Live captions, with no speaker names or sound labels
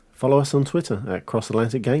Follow us on Twitter at Cross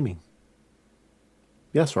Atlantic Gaming.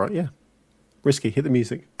 Yeah, that's right, yeah. Risky, hit the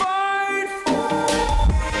music.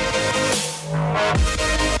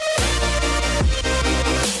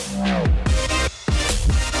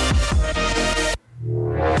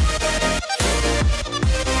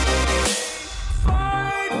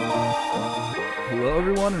 Hello,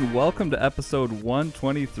 everyone, and welcome to episode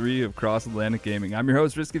 123 of Cross Atlantic Gaming. I'm your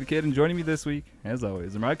host, Risky the Kid, and joining me this week, as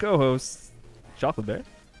always, are my co-hosts, Chocolate Bear.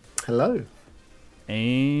 Hello.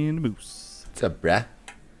 And Moose. What's up, brah?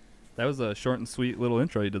 That was a short and sweet little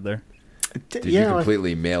intro you did there. Dude, you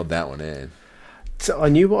completely mailed that one in. I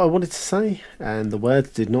knew what I wanted to say, and the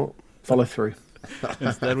words did not follow through.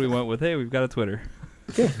 Instead, we went with, hey, we've got a Twitter.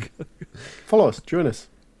 Yeah. Follow us, join us.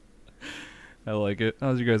 I like it.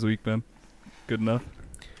 How's your guys' week been? Good enough?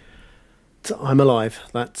 I'm alive.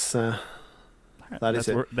 That's it.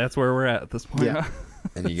 That's where we're at this point. Yeah.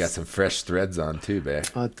 And you got some fresh threads on too, Bear.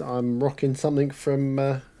 I'm rocking something from...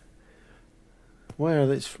 where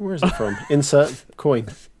is it from? Insert coin.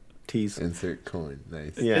 Tease. Insert coin.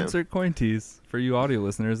 Nice. Yeah. Insert coin tease. For you audio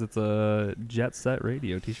listeners, it's a Jet Set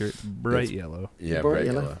Radio t-shirt. It's bright yellow. Yeah, bright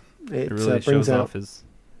yellow. It really brings shows out off his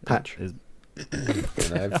patch. And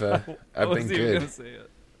I've been good.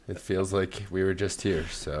 It feels like we were just here.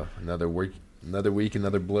 So another week,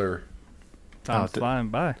 another blur. Time's flying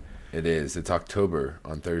by. It is. It's October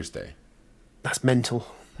on Thursday. That's mental.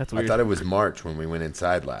 That's weird. I thought it was March when we went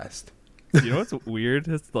inside last. You know what's weird?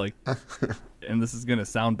 It's like, and this is gonna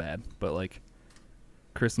sound bad, but like,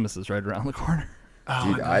 Christmas is right around the corner.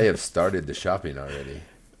 Oh, dude, I have started the shopping already.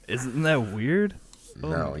 Isn't that weird?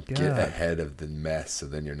 No, get ahead of the mess, so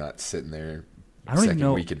then you're not sitting there. I don't even know.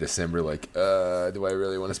 Second week of December, like, do I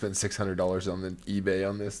really want to spend $600 on the eBay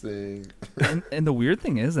on this thing? and the weird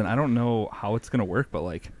thing is, and I don't know how it's gonna work, but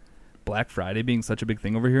like, Black Friday being such a big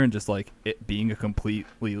thing over here, and just like it being a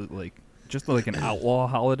completely like just like an outlaw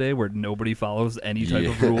holiday where nobody follows any type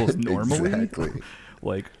of rules normally. Exactly.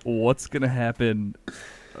 Like, what's gonna happen?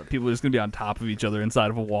 People are just gonna be on top of each other inside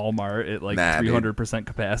of a Walmart at like 300%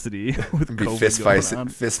 capacity with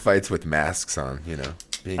COVID fist fights with masks on. You know,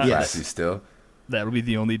 being classy still. That'll be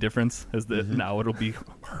the only difference, is that now it'll be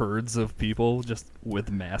herds of people just with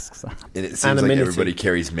masks on. And it seems like everybody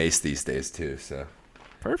carries mace these days too. So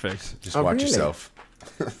perfect. Just watch yourself.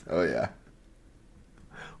 Oh yeah.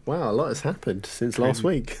 Wow, a lot has happened since last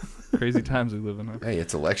week. Crazy times we live in. Huh? Hey,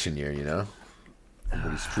 it's election year, you know.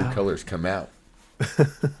 Everybody's true colors come out.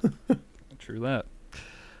 True that.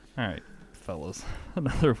 All right, fellas.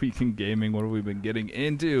 Another week in gaming. What have we been getting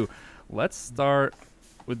into? Let's start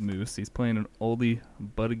with Moose. He's playing an oldie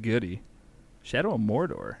but a goodie, Shadow of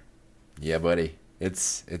Mordor. Yeah, buddy.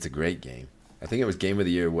 It's a great game. I think it was Game of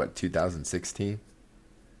the Year, 2016?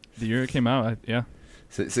 The year it came out, yeah.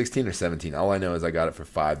 16 or 17. All I know is I got it for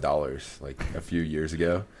 $5 like a few years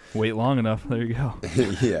ago. Wait long enough. There you go.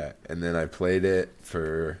 Yeah, and then I played it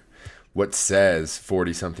for what says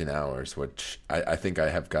 40-something hours, which I think I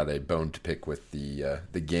have got a bone to pick with the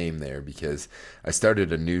game there, because I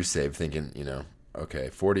started a new save thinking, okay,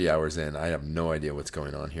 40 hours in, I have no idea what's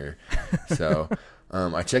going on here. So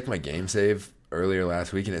I checked my game save earlier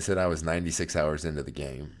last week, and it said I was 96 hours into the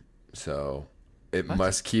game. So it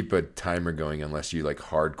must keep a timer going unless you like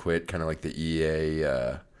hard quit, kind of like the EA,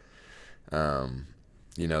 the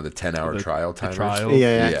 10-hour trial timer. EA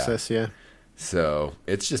Access, yeah. So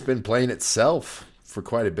it's just been playing itself for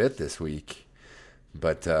quite a bit this week.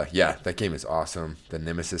 But yeah, that game is awesome. The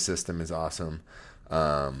Nemesis system is awesome.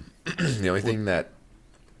 The only thing that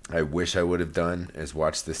I wish I would have done is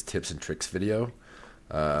watch this tips and tricks video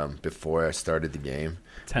before I started the game.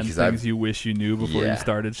 10 things you wish you knew before you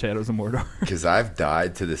started Shadows of Mordor. Because I've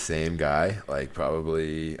died to the same guy like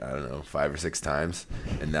probably, 5 or 6 times,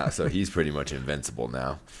 and now so he's pretty much invincible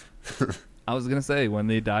now. I was gonna say, when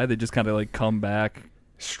they die, they just kind of like come back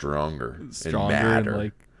stronger and madder.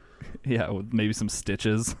 And like, with maybe some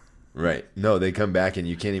stitches. Right. No, they come back and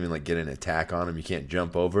you can't even like get an attack on them. You can't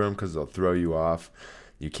jump over them because they'll throw you off.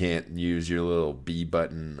 You can't use your little B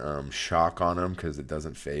button shock on them because it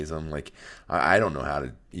doesn't phase them. Like, I don't know how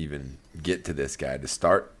to even get to this guy to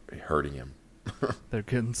start hurting him. They're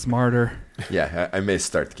getting smarter. Yeah, I may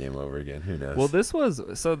start the game over again. Who knows? Well, this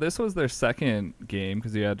was their second game,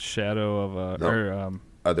 because you had Shadow of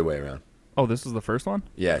other way around. Oh, this was the first one?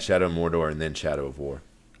 Yeah, Shadow of Mordor and then Shadow of War.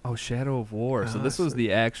 Oh, Shadow of War. So this was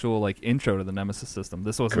the actual like intro to the Nemesis system.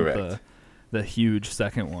 This wasn't the huge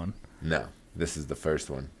second one. No, this is the first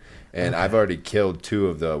one. And I've already killed 2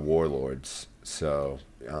 of the warlords. So,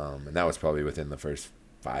 and that was probably within the first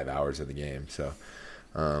 5 hours of the game. So,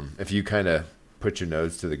 if you kind of put your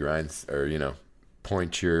nose to the grind, or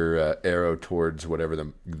point your arrow towards whatever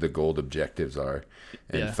the gold objectives are,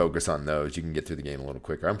 and focus on those, you can get through the game a little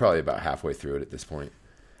quicker. I'm probably about halfway through it at this point.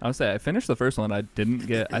 I would say I finished the first one. I didn't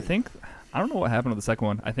get. I don't know what happened with the second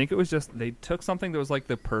one. I think it was just they took something that was like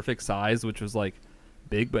the perfect size, which was like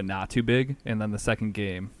big but not too big, and then the second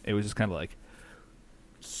game it was just kind of like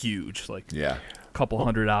huge, like Yeah. couple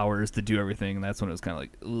hundred hours to do everything, and that's when it was kind of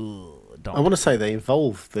like, ugh, I want to say they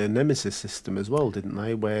evolved the Nemesis system as well, didn't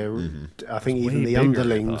they? Where I think It's even way the bigger, I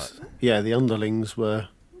underlings, thought. the underlings were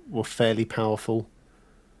fairly powerful.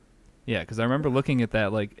 Yeah, because I remember looking at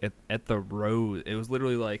that, like at the row, it was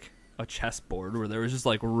literally like a chessboard where there was just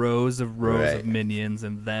like rows of Right. minions,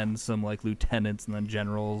 and then some like lieutenants, and then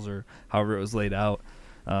generals, or however it was laid out.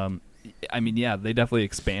 I mean, yeah, they definitely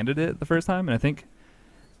expanded it the first time, and I think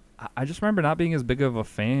I just remember not being as big of a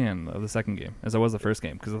fan of the second game as I was the first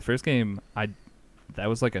game, because the first game that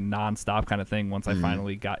was like a non-stop kind of thing once I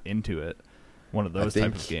finally got into it. One of those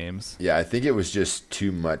type of games. Yeah, I think it was just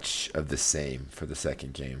too much of the same for the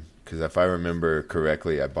second game. Because if I remember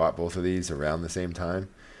correctly, I bought both of these around the same time.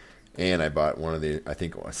 And I bought one of the, I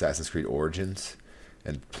think, Assassin's Creed Origins.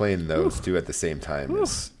 And playing those two at the same time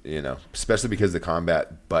is, especially because the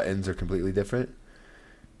combat buttons are completely different.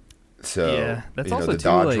 So, Yeah, that's the also too,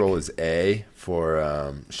 dodge like- roll is A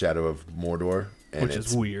for Shadow of Mordor. And Which is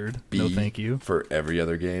it's weird. B No, thank you. for every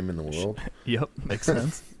other game in the world. Yep, makes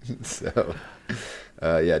sense. So,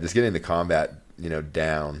 just getting the combat,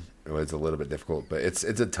 down was a little bit difficult, but it's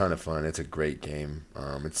a ton of fun. It's a great game.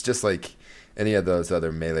 It's just like any of those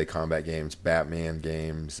other melee combat games, Batman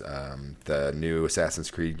games, the new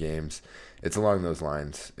Assassin's Creed games. It's along those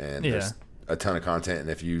lines, and there's a ton of content. And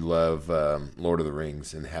if you love Lord of the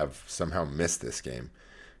Rings and have somehow missed this game,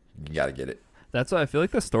 you got to get it. That's why I feel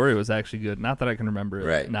like the story was actually good. Not that I can remember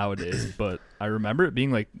it nowadays, but I remember it being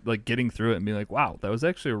like getting through it and being like, wow, that was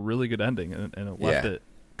actually a really good ending, and it left it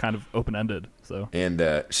kind of open-ended. So And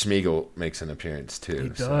Schmeagol makes an appearance too. he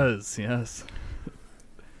does, yes.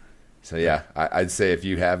 So yeah, I'd say if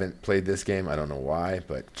you haven't played this game, I don't know why,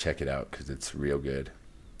 but check it out because it's real good.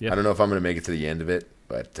 Yep. I don't know if I'm going to make it to the end of it,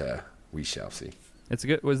 but we shall see. It's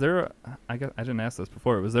good. Was there? I didn't ask this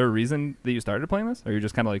before. Was there a reason that you started playing this, or you're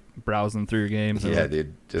just kind of like browsing through your games? And Yeah, like,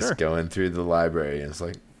 dude, just Sure. going through the library, and it's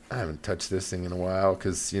like I haven't touched this thing in a while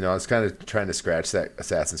because I was kind of trying to scratch that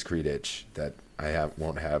Assassin's Creed itch that I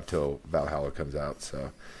won't have till Valhalla comes out.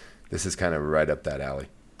 So this is kind of right up that alley.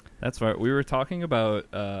 That's right. We were talking about,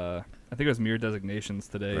 I think it was Mere Designations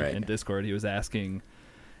today Right. in Discord. He was asking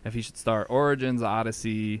if he should start Origins,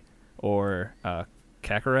 Odyssey, or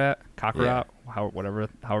Kakarot,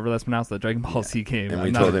 however that's pronounced, the Dragon Ball Z game. And I'm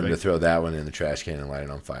we not told a him to big- throw that one in the trash can and light it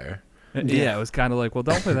on fire. Yeah, it was kind of like, well,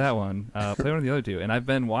 don't play that one. Play one of the other two. And I've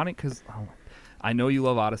been wanting, because I know you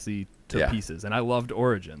love Odyssey to pieces, and I loved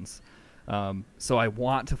Origins. So I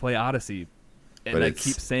want to play Odyssey. And But I it's-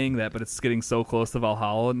 keep saying that, but it's getting so close to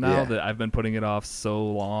Valhalla now Yeah. that I've been putting it off so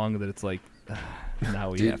long that it's like, now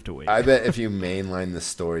we Dude, have to wait. I bet if you mainline the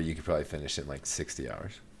story, you could probably finish it in like 60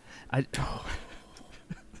 hours.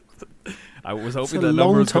 I was hoping a that number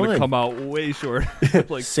long was going to time. come out way short,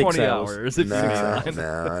 like 6 20 hours. hours. If you No, mainline.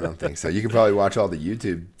 no, I don't think so. You could probably watch all the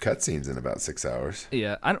YouTube cutscenes in about 6 hours.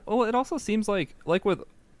 Yeah, well, it also seems like with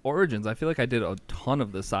Origins, I feel like I did a ton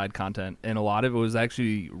of the side content, and a lot of it was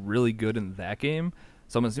actually really good in that game.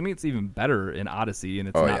 So I'm assuming it's even better in Odyssey, and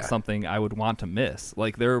it's not something I would want to miss.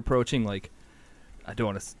 Like they're approaching I don't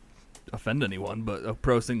want to offend anyone, but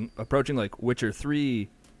approaching like Witcher 3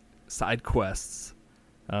 side quests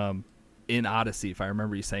in Odyssey, if I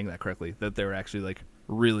remember you saying that correctly, that they were actually like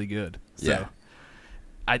really good. So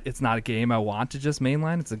Yeah. it's not a game I want to just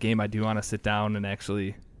mainline. It's a game I do want to sit down and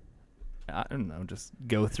actually, I don't know, just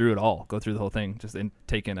go through it all, go through the whole thing, just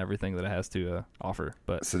take in everything that it has to offer.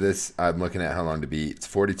 But So this, I'm looking at how long to beat. It's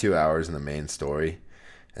 42 hours in the main story.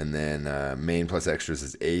 And then main plus extras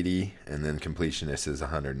is 80. And then completionist is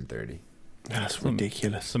 130. That's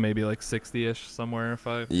ridiculous. so maybe like 60-ish somewhere if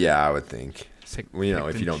I Yeah, I would think. Pick- Well,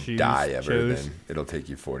 if picked you and don't die ever, chose. then it'll take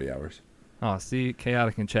you 40 hours. Oh, see,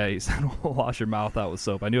 Chaotic in chat, he said, wash your mouth out with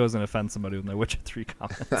soap. I knew I was going to offend somebody with my Witcher 3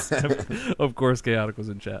 comments. Of course, Chaotic was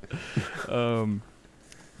in chat.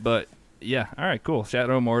 But, yeah, all right, cool.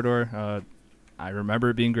 Shadow of Mordor, I remember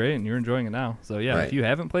it being great, and you're enjoying it now. So, yeah, Right. if you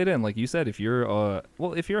haven't played it, and like you said, if you're a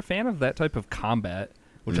fan of that type of combat,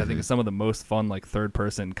 which I think is some of the most fun, like,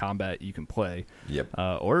 third-person combat you can play, Yep.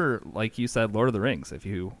 or, like you said, Lord of the Rings, if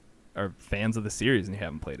you are fans of the series and you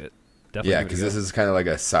haven't played it. Definitely Yeah, give it a because go. this is kind of like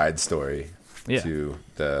a side story Yeah. to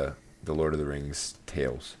the Lord of the Rings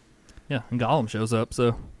tales. Yeah, and Gollum shows up,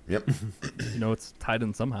 so Yep. it's tied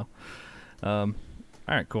in somehow. All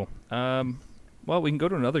right, cool. well, we can go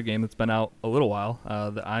to another game that's been out a little while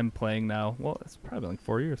that I'm playing now. Well, it's probably like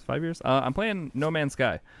 4 years, 5 years. I'm playing No Man's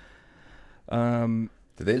Sky.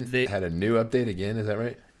 They had a new update again, is that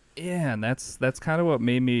right? Yeah, and that's kind of what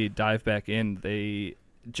made me dive back in. They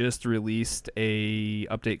just released a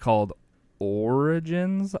update called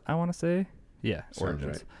Origins, I want to say. Yeah, Sounds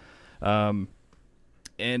Origins. right.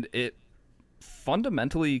 And it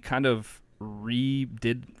fundamentally kind of remade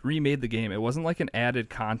the game. It wasn't like an added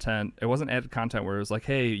content. It wasn't added content where it was like,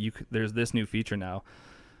 hey, there's this new feature now.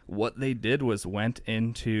 What they did was went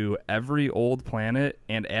into every old planet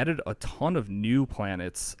and added a ton of new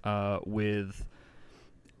planets with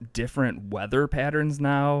different weather patterns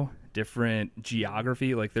now, different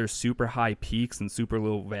geography. Like there's super high peaks and super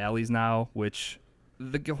low valleys now, which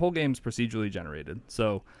the whole game's procedurally generated.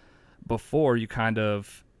 So before you kind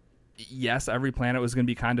of, yes, every planet was going to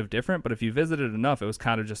be kind of different, but if you visited enough, it was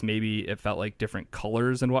kind of just maybe it felt like different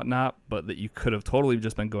colors and whatnot, but that you could have totally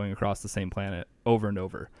just been going across the same planet over and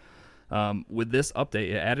over. With this update,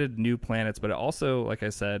 it added new planets, but it also, like I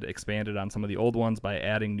said, expanded on some of the old ones by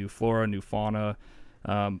adding new flora, new fauna,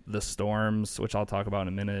 the storms, which I'll talk about in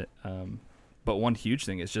a minute. But one huge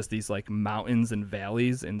thing is just these like mountains and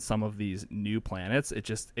valleys in some of these new planets.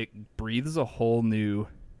 It breathes a whole new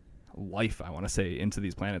life, I want to say, into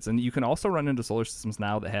these planets. And you can also run into solar systems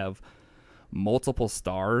now that have multiple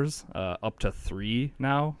stars, up to 3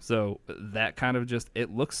 now. So that kind of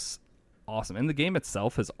it looks awesome. And the game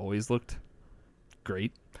itself has always looked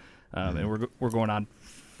great. And we're going on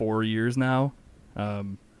 4 years now.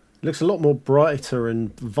 Looks a lot more brighter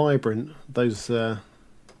and vibrant, those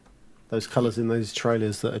colours in those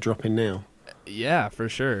trailers that are dropping now. Yeah, for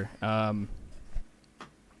sure.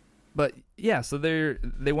 But yeah, so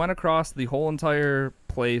they went across the whole entire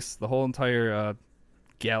place, the whole entire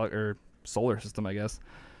or solar system, I guess,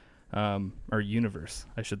 or universe,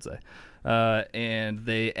 I should say. And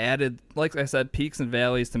they added, like I said, peaks and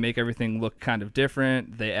valleys to make everything look kind of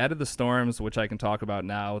different. They added the storms, which I can talk about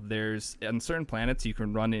now. There's on certain planets you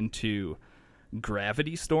can run into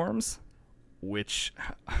gravity storms, which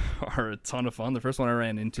are a ton of fun. The first one I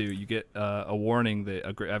ran into, you get a warning that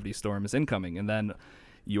a gravity storm is incoming, and then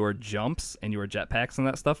your jumps and your jetpacks and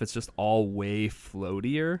that stuff, it's just all way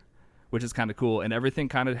floatier, which is kind of cool. And everything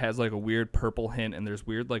kind of has like a weird purple hint, and there's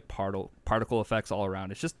weird like particle effects all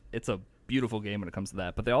around. It's a beautiful game when it comes to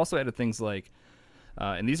that. But they also added things like,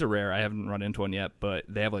 and these are rare, I haven't run into one yet, but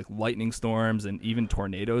they have like lightning storms and even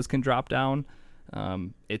tornadoes can drop down.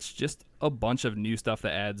 It's just a bunch of new stuff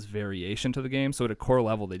that adds variation to the game. So at a core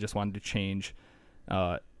level, they just wanted to change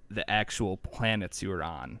the actual planets you were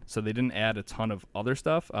on. So they didn't add a ton of other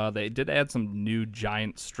stuff. They did add some new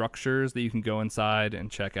giant structures that you can go inside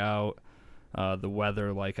and check out. The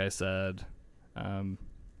weather, like I said.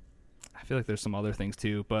 I feel like there's some other things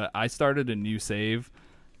too, but I started a new save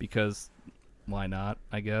because why not,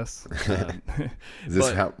 I guess.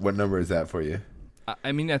 What number is that for you?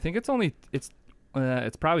 I mean, I think it's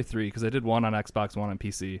probably 3 because I did 1 on Xbox, 1 on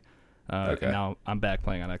PC. Okay. And now I'm back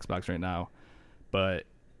playing on Xbox right now. But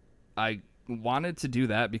I wanted to do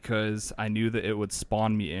that because I knew that it would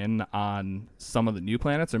spawn me in on some of the new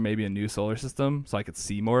planets or maybe a new solar system so I could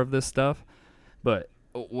see more of this stuff. But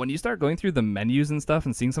when you start going through the menus and stuff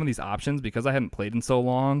and seeing some of these options, because I hadn't played in so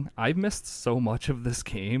long, I've missed so much of this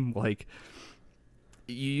game. Like,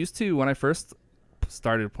 you used to, when I first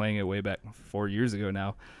started playing it way back 4 years ago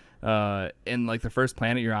now, and like the first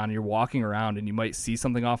planet you're on, you're walking around and you might see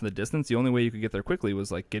something off in the distance. The only way you could get there quickly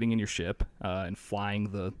was like getting in your ship and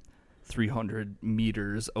flying the 300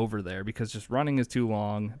 meters over there, because just running is too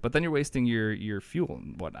long, but then you're wasting your fuel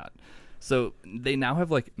and whatnot. So they now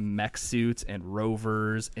have like mech suits and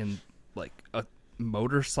rovers and like a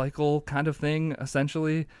motorcycle kind of thing,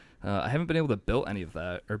 essentially. I haven't been able to build any of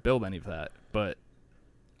that, but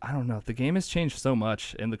I don't know. The game has changed so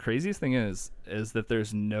much, and the craziest thing is that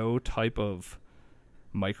there's no type of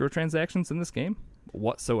microtransactions in this game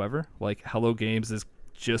whatsoever. Like, Hello Games is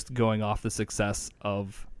just going off the success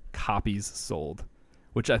of copies sold,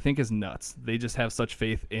 which I think is nuts. They just have such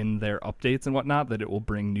faith in their updates and whatnot that it will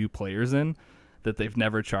bring new players in, that they've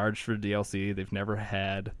never charged for DLC. They've never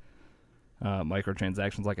had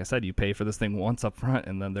microtransactions. Like I said, you pay for this thing once up front,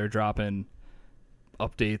 and then they're dropping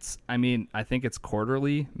updates. I mean, I think it's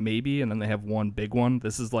quarterly, maybe, and then they have one big one.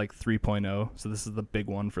 This is like 3.0, so this is the big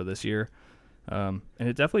one for this year. And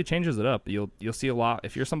it definitely changes it up. You'll see a lot.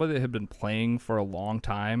 If you're somebody that had been playing for a long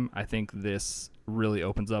time, I think this really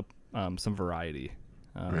opens up some variety.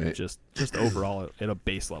 Right. Just overall at a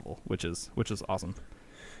base level, which is awesome.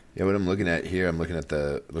 Yeah, what I'm looking at here, looking at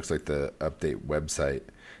looks like the update website,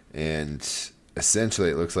 and essentially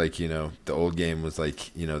it looks like, the old game was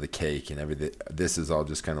like, the cake and everything. This is all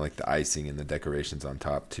just kind of like the icing and the decorations on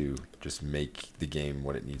top to just make the game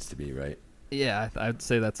what it needs to be, right? Yeah, I'd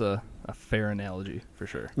say that's a fair analogy for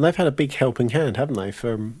sure. And they've had a big helping hand, haven't they,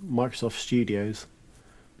 from Microsoft Studios?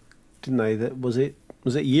 Didn't they? Was it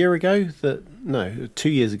a year ago no, 2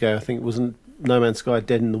 years ago, I think, wasn't No Man's Sky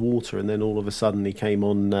dead in the water, and then all of a sudden he came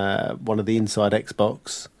on one of the Inside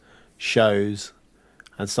Xbox shows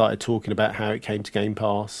and started talking about how it came to Game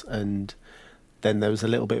Pass, and then there was a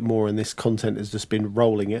little bit more, and this content has just been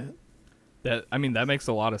rolling it. That makes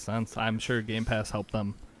a lot of sense. I'm sure Game Pass helped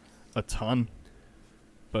them a ton.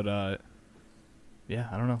 But yeah,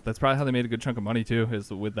 I don't know. That's probably how they made a good chunk of money too,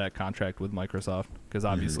 is with that contract with Microsoft, because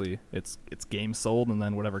obviously it's games sold and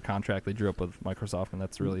then whatever contract they drew up with Microsoft, and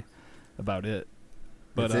that's really about it.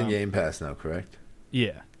 But it's in Game Pass now, correct?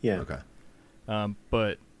 Yeah. Okay.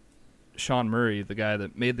 But Sean Murray, the guy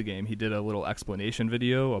that made the game, he did a little explanation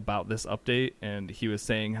video about this update, and he was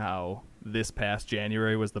saying how this past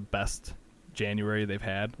January was the best January they've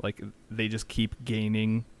had. Like, they just keep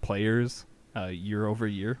gaining players year over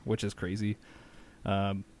year, which is crazy.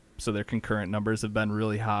 So their concurrent numbers have been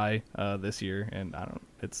really high this year, and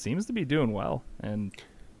it seems to be doing well. And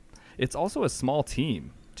it's also a small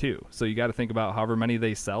team too, so you got to think about however many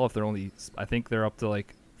they sell. If they're only, I think they're up to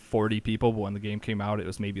like 40 people, but when the game came out, it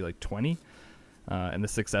was maybe like 20. And the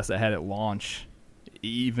success it had at launch,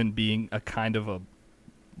 even being a kind of a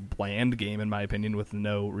bland game in my opinion, with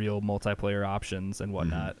no real multiplayer options and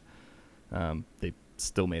whatnot, they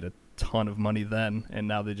still made a ton of money then, and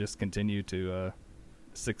now they just continue to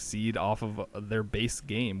succeed off of their base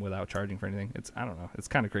game without charging for anything. I don't know, it's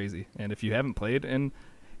kind of crazy. And if you haven't played in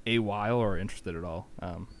a while or are interested at all,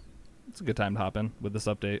 it's a good time to hop in with this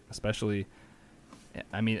update, especially,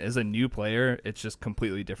 I mean, as a new player, it's just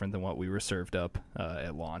completely different than what we were served up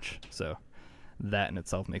at launch. So that in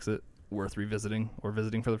itself makes it worth revisiting or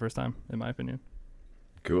visiting for the first time, in my opinion.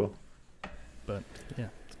 Cool. But yeah,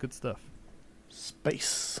 it's good stuff.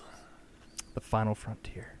 Space. The final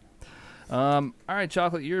frontier. All right,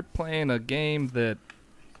 Chocolate, you're playing a game that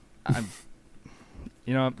I'm...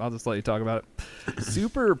 You know, I'll just let you talk about it.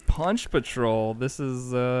 Super Punch Patrol. This is,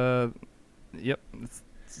 this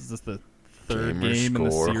is just the third game in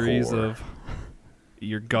the series of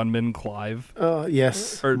your gunman Clive.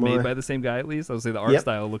 Yes. Or made by the same guy, at least. I would say the art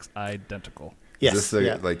style looks identical. Yes. Is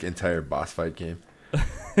this the entire boss fight game?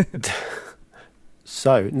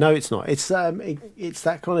 So, no, it's not. It's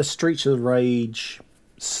that kind of Streets of Rage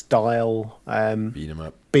style. Beat 'em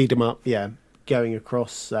up. Beat 'em up, yeah. Going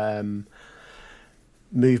across...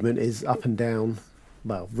 movement is up and down.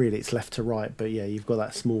 Well, really it's left to right, but yeah, you've got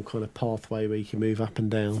that small kind of pathway where you can move up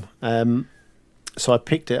and down. So I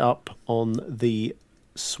picked it up on the...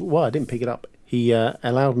 Well, I didn't pick it up. He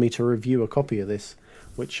allowed me to review a copy of this,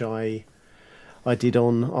 which I did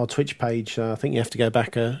on our Twitch page. I think you have to go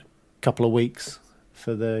back a couple of weeks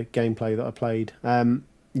for the gameplay that I played.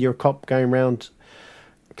 You're a cop going around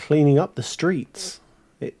cleaning up the streets.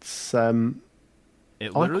 It's...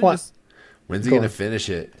 It literally When's he going to finish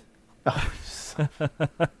it? I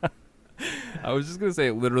was just going to say,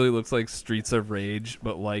 it literally looks like Streets of Rage,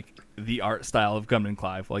 but like the art style of Gunman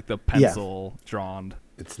Clive, like the pencil drawn.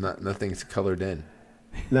 It's nothing's colored in.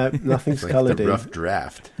 No, nothing's like coloured the in. rough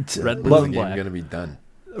draft. Red, blue, and game black. Going to be done.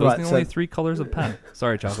 Those are the only three colors of pen.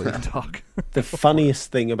 Sorry, Chocolate, you can talk. The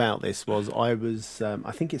funniest thing about this was I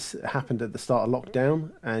think it's happened at the start of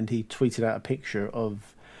lockdown, and he tweeted out a picture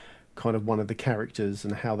of kind of one of the characters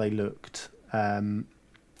and how they looked. And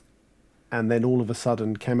then all of a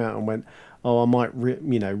sudden came out and went, I might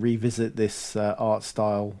revisit this art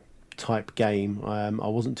style type game. I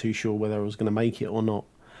wasn't too sure whether I was going to make it or not.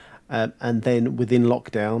 And then within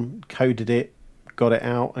lockdown, coded it, got it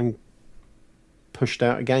out, and pushed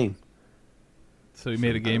out a game. So you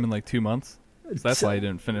made a game in like 2 months? So that's why you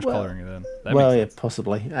didn't finish coloring it in. That Well, makes yeah, sense.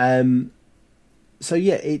 possibly. So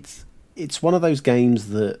yeah, it's one of those games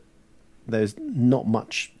that there's not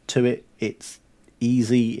much to it. It's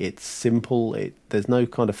easy, it's simple, there's no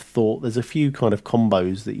kind of thought. There's a few kind of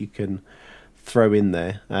combos that you can throw in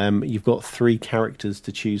there. You've got 3 characters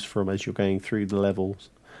to choose from as you're going through the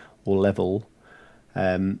levels or level,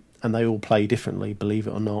 and they all play differently, believe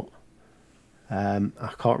it or not.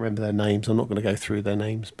 I can't remember their names. I'm not going to go through their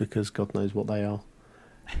names because God knows what they are.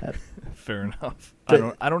 Fair enough.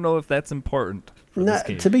 But- I don't know if that's important for No, this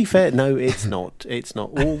game. to be fair, no, it's not. It's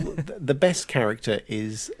not. The best character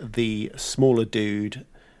is the smaller dude.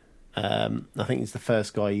 I think he's the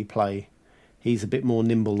first guy you play. He's a bit more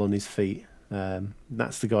nimble on his feet.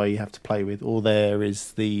 That's the guy you have to play with. Or there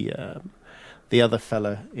is the other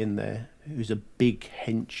fella in there who's a big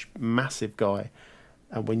hench, massive guy.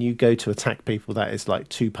 And when you go to attack people, that is like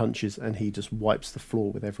 2 punches, and he just wipes the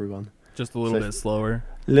floor with everyone. Just a little bit slower.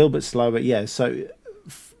 A little bit slower, yeah. So,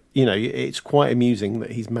 you know, it's quite amusing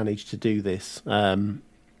that he's managed to do this,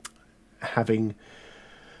 having,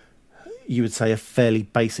 you would say, a fairly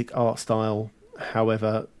basic art style.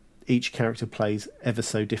 However, each character plays ever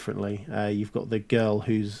so differently. You've got the girl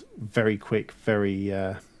who's very quick, very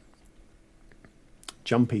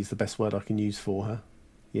jumpy is the best word I can use for her.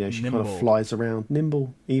 You know, she Nimble. kind of flies around.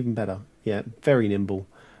 Nimble, even better. Yeah, very nimble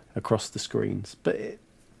across the screens. But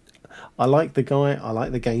I like the guy. I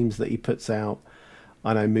like the games that he puts out.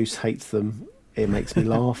 I know Moose hates them. It makes me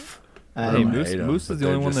laugh. Hey, Moose is the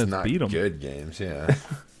only one that's beat 'em. Good games, yeah.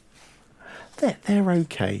 They're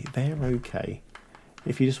okay. They're okay.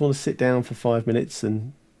 If you just want to sit down for 5 minutes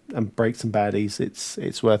and break some baddies,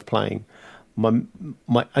 it's worth playing.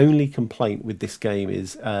 My only complaint with this game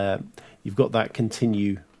is you've got that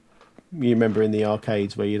continue. You remember in the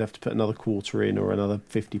arcades where you'd have to put another quarter in or another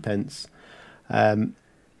 50 pence, and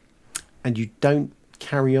you don't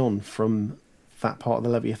carry on from that part of the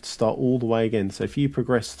level. You have to start all the way again. So if you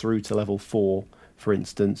progress through to level 4, for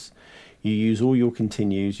instance, you use all your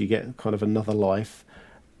continues, you get kind of another life,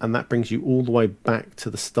 and that brings you all the way back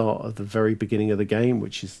to the start of the very beginning of the game,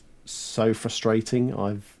 which is so frustrating.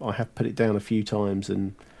 I have put it down a few times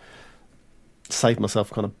and saved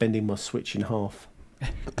myself kind of bending my Switch in half.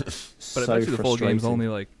 But I bet you the full game's only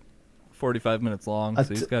like 45 minutes long,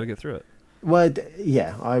 so you've got to get through it. Well,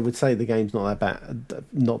 yeah, I would say the game's not that bad,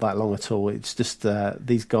 not that long at all. It's just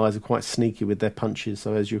these guys are quite sneaky with their punches.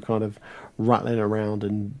 So as you're kind of rattling around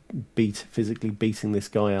and physically beating this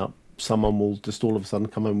guy up, someone will just all of a sudden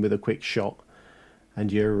come in with a quick shot,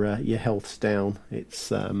 and your health's down.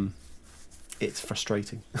 It's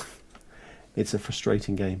frustrating. It's a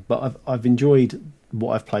frustrating game, but I've enjoyed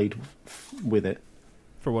what I've played with it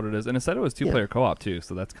for what it is, and it said it was 2-player co-op too,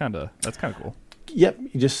 so that's kind of cool. Yep,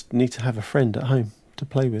 you just need to have a friend at home to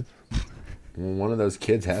play with. Well, one of those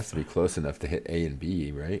kids has to be close enough to hit A and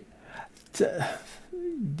B, right?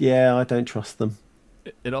 Yeah, I don't trust them.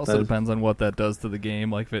 It also depends on what that does to the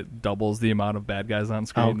game. Like if it doubles the amount of bad guys on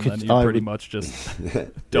screen, then you're pretty much just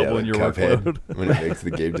doubling your workload. When it makes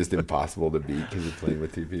the game just impossible to beat because you're playing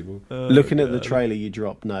with 2 people. Looking at the trailer you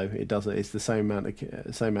dropped, no, it doesn't. It's the same amount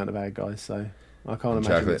of bad guys, so I can't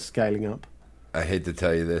imagine it scaling up. I hate to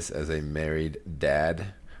tell you this as a married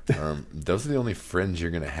dad. Those are the only friends you're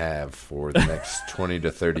going to have for the next 20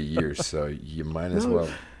 to 30 years, so you might as well,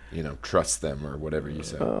 trust them or whatever you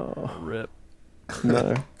say. Oh. Rip.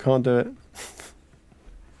 No, can't do it.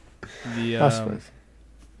 I suppose.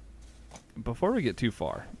 Before we get too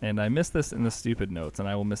far, and I missed this in the stupid notes, and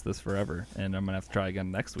I will miss this forever, and I'm going to have to try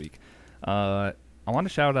again next week. I want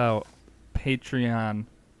to shout out Patreon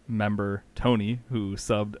member Tony, who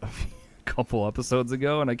subbed a couple episodes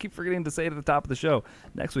ago, and I keep forgetting to say it at the top of the show.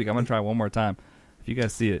 Next week, I'm going to try one more time. If you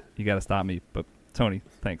guys see it, you got to stop me. But Tony,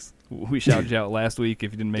 thanks. We shouted you out last week.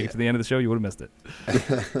 If you didn't make it to the end of the show, you would have missed it.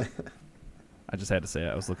 I just had to say it.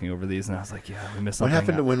 I was looking over these, and I was like, yeah, we missed something. What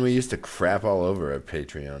happened to when we used to crap all over our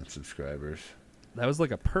Patreon subscribers? That was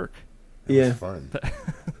like a perk. It was fun.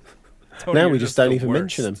 Tony, now we just don't even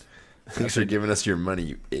mention them. Thanks for giving us your money,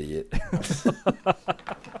 you idiot.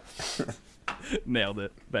 Nailed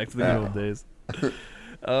it. Back to the good old days.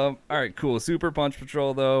 All right, cool. Super Punch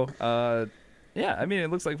Patrol, though. Yeah, I mean, it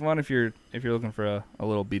looks like fun if you're looking for a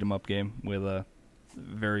little beat 'em up game with a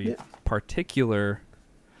very particular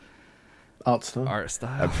art style.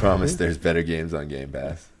 I promise there's better games on Game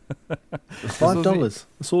Pass. $5.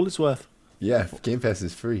 That's all it's worth. Yeah, Game Pass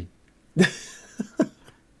is free.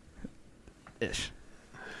 Ish.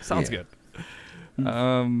 Sounds good.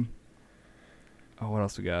 What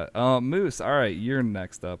else we got? Moose, all right, you're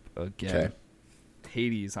next up again. Okay.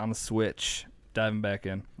 Hades on the Switch. Diving back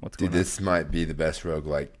in. What's going on? Dude, this might be the best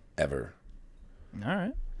roguelike ever. All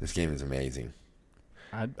right. This game is amazing.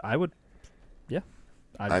 I would, yeah.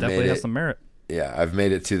 I definitely have some merit. Yeah, I've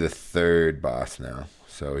made it to the 3rd boss now.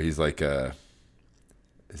 So he's like it's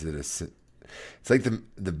like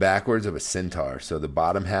the backwards of a centaur. So the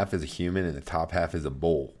bottom half is a human and the top half is a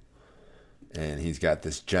bull. And he's got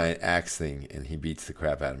this giant axe thing, and he beats the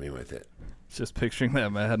crap out of me with it. Just picturing that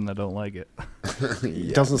in my head, and I don't like it.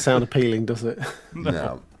 It doesn't sound appealing, does it?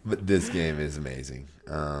 No, but this game is amazing.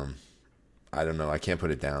 I don't know. I can't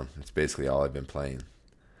put it down. It's basically all I've been playing.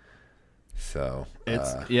 So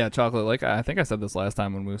it's Chocolate. Like I think I said this last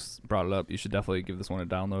time when Moose brought it up. You should definitely give this one a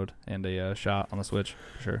download and a shot on the Switch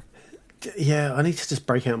for sure. Yeah, I need to just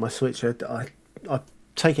break out my Switch. I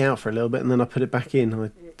take it out for a little bit and then I put it back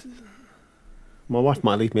in. My wife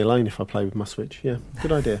might leave me alone if I play with my Switch. Yeah,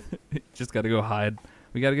 good idea. Just got to go hide.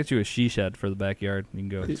 We got to get you a she shed for the backyard. You can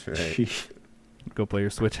go That's right. go play your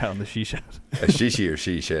Switch out in the she shed. A shishi or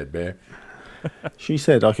she shed, Bear. She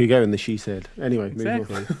said I could go in the she said. Anyway,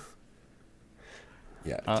 Exactly. moving on.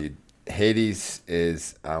 Yeah, dude. Hades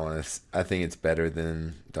is I think it's better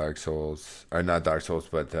than Dark Souls, or not Dark Souls,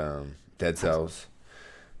 but Dead Cells.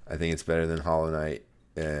 I think it's better than Hollow Knight.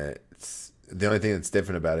 It's the only thing that's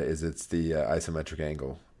different about it is it's the isometric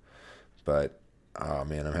angle. But oh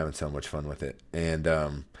man, I'm having so much fun with it. And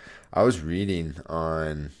I was reading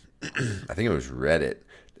on, I think it was Reddit.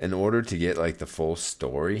 In order to get like the full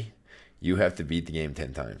story, you have to beat the game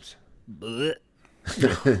 10 times.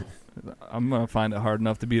 I'm gonna find it hard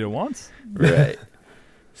enough to beat it once. Right.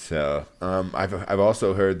 So I've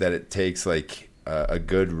also heard that it takes like a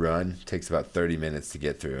good run takes about 30 minutes to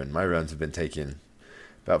get through, and my runs have been taking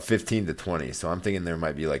about 15 to 20. So I'm thinking there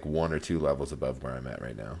might be like 1 or 2 levels above where I'm at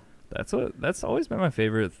right now. That's always been my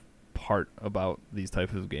favorite part about these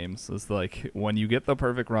types of games. Is like when you get the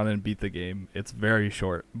perfect run and beat the game, it's very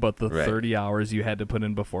short. But the Right. 30 hours you had to put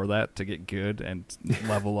in before that to get good and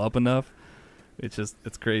level up enough,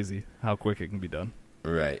 it's crazy how quick it can be done.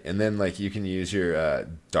 Right. And then like you can use your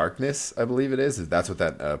darkness, I believe it is. That's what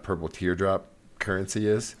that purple teardrop currency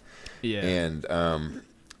is. Yeah. And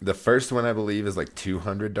the first one I believe is like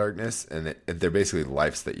 200 darkness, and they're basically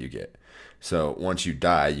lives that you get. So once you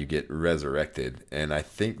die, you get resurrected, and I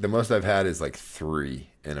think the most I've had is like 3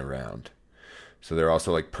 in a round. So there are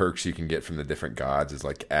also like perks you can get from the different gods, is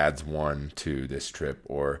like adds 1 to this trip.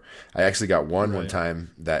 Or I actually got one time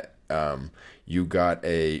that you got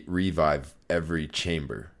a revive every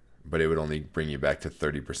chamber, but it would only bring you back to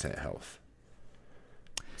 30% health.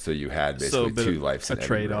 So you had basically 2 lives in a every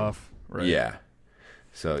trade round. off. Right. Yeah.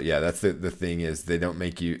 So yeah, that's the thing is they don't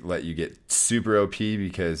let you get super OP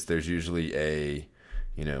because there's usually a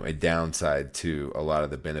downside to a lot of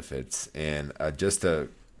the benefits. And just a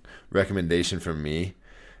recommendation from me,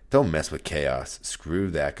 don't mess with Chaos. Screw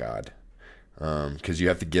that god. Because you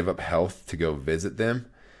have to give up health to go visit them.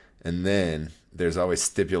 And then there's always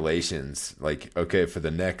stipulations like, okay, for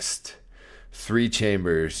the next 3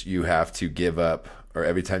 chambers, you have to give up, or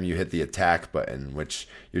every time you hit the attack button, which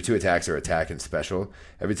your 2 attacks are attack and special,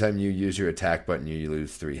 every time you use your attack button, you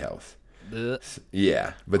lose 3 health.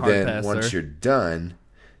 Yeah, but Hard then pass, once sir. you're done,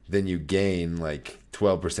 then you gain like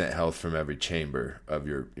 12% health from every chamber of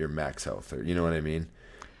your max health, or you know what I mean?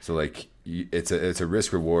 So like it's a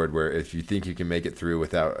risk reward where if you think you can make it through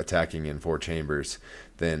without attacking in 4 chambers,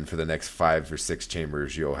 then for the next 5 or 6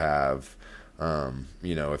 chambers you'll have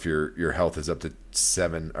if your health is up to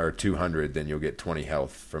 7 or 200, then you'll get 20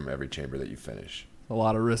 health from every chamber that you finish. A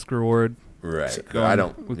lot of risk reward. Right. Going I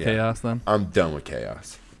don't with Chaos then. I'm done with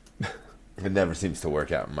Chaos. It never seems to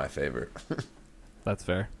work out in my favor. That's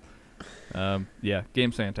fair. Yeah,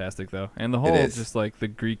 game's fantastic though, and the It whole is. just like the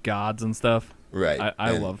Greek gods and stuff. Right.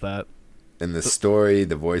 I And- love that. And the story,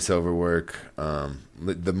 the voiceover work,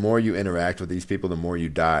 the more you interact with these people, the more you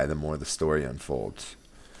die, the more the story unfolds.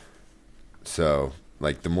 So,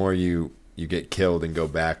 like, the more you get killed and go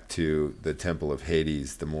back to the Temple of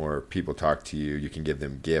Hades, the more people talk to you. You can give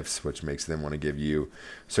them gifts, which makes them want to give you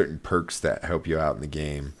certain perks that help you out in the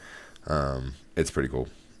game. It's pretty cool.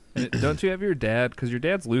 And don't you have your dad? Because your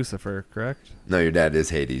dad's Lucifer, correct? No, your dad is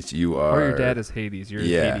Hades. You are... Or your dad is Hades. You're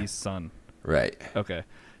Yeah. Hades' son. Right. Okay.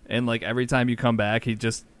 And like every time you come back, he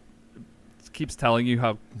just keeps telling you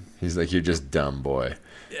how He's like, you're just dumb, boy.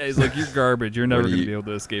 he's like, you're garbage. You're never What do gonna you- be able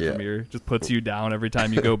to escape Yeah. from here. Just puts you down every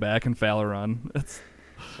time you go back and fail a run. It's,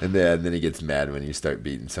 And then he gets mad when you start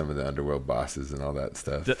beating some of the underworld bosses and all that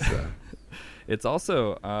stuff. So. it's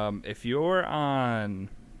also if you're on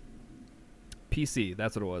PC,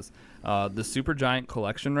 that's what it was. The Supergiant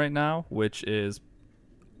Collection right now, which is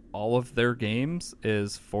all of their games,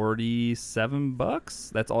 is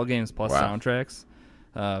 $47. That's all games plus Wow. soundtracks.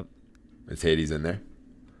 Is Hades in there?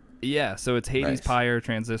 Yeah, so it's Hades, Nice. Pyre,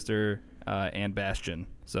 Transistor, and Bastion.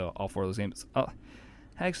 So all 4 of those games. I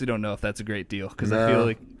actually don't know if that's a great deal because I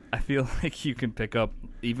No. feel like you can pick up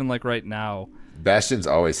even like right now. Bastion's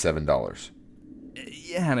always $7.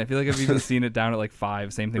 Yeah, and I feel like I've even seen it down at like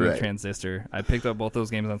 5. Same thing with Right. Transistor. I picked up both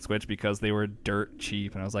those games on Switch because they were dirt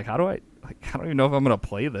cheap, and I was like, I don't even know if I'm gonna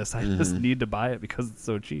play this. I just need to buy it because it's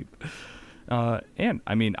so cheap. And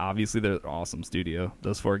I mean, obviously they're an awesome studio.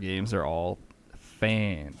 Those 4 games are all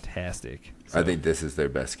fantastic. I So- think this is their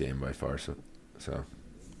best game by far. So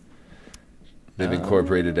they've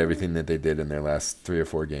incorporated everything that they did in their last 3 or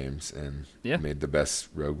 4 games and Yeah. made the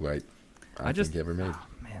best roguelite I think ever made.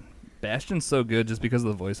 Man, Bastion's so good just because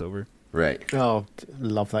of the voiceover. Right. Oh,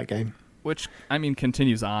 love that game. which I mean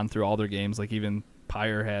continues on through all their games. Like even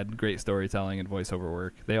Pyre had great storytelling and voiceover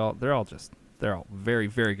work. They're all very,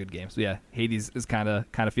 very good games. But yeah, Hades is kind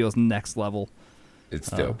of feels next level. It's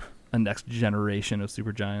dope. A next generation of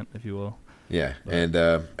Supergiant, if you will. Yeah, and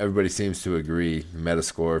everybody seems to agree.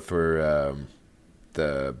 Metascore for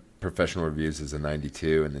the professional reviews is a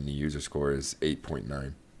 92, and then the user score is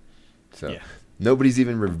 8.9. So nobody's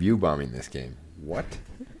even review bombing this game. What?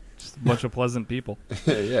 Just a bunch of pleasant people.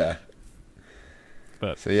 Yeah.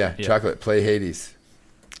 But so yeah, Chocolate, play Hades.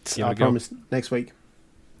 I promise next week.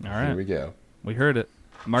 All right. Here we go. We heard it.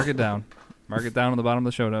 Mark it down. Mark it down on the bottom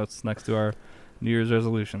of the show notes next to our New Year's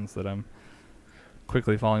resolutions that I'm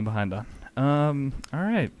quickly falling behind on. All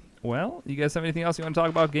right. Well, you guys have anything else you want to talk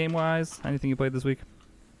about game-wise? Anything you played this week?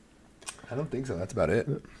 I don't think so. That's about it.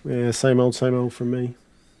 Yeah, same old from me.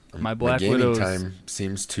 My Black gaming Widow's time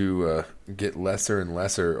seems to get lesser and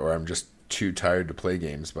lesser, or I'm just too tired to play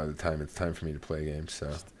games by the time it's time for me to play games. So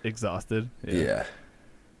just exhausted. Yeah.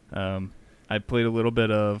 I played a little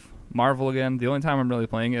bit of Marvel again. The only time I'm really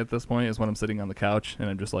playing it at this point is when I'm sitting on the couch and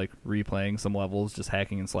I'm just like replaying some levels, just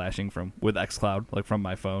hacking and slashing with xCloud, like from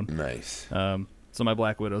my phone. Nice. So my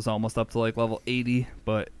Black Widow's almost up to like level 80,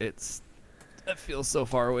 but it feels so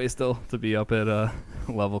far away still to be up at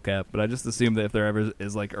level cap. But I just assume that if there ever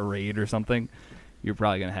is like a raid or something, you're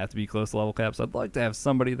probably gonna have to be close to level cap. So I'd like to have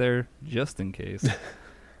somebody there just in case.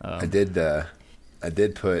 I did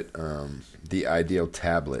put the ideal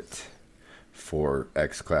tablet for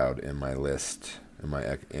xCloud in my list, in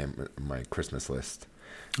my Christmas list.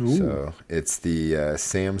 Ooh. So it's the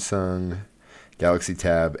Samsung Galaxy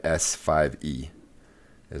Tab S5e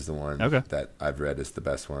is the one that I've read is the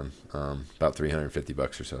best one. About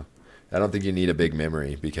 $350 or so. I don't think you need a big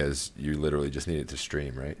memory because you literally just need it to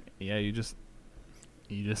stream, right? Yeah, you just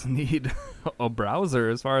need a browser,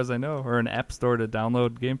 as far as I know, or an app store to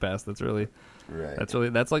download Game Pass. That's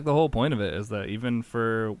like the whole point of it, is that even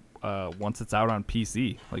for once it's out on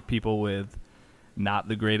PC, like people with not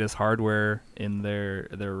the greatest hardware in their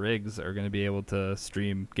rigs are going to be able to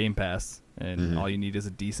stream Game Pass, and all you need is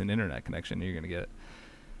a decent internet connection. You're going to get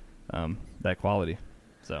that quality.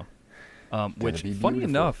 So, which funny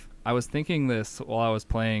enough, I was thinking this while I was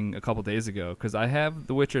playing a couple days ago, because I have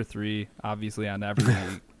The Witcher 3 obviously on every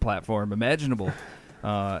platform imaginable,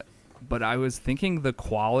 but I was thinking the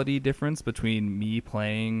quality difference between me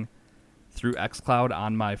playing through xCloud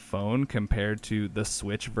on my phone compared to the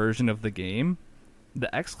Switch version of the game. The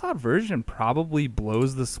xCloud version probably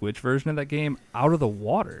blows the Switch version of that game out of the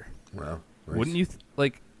water. Wow. Nice. Wouldn't you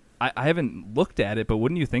I haven't looked at it, but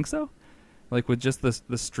wouldn't you think so? Like with just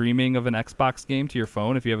the streaming of an Xbox game to your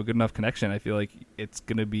phone, if you have a good enough connection, I feel like it's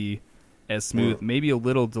going to be as smooth, maybe a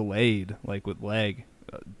little delayed, like with lag,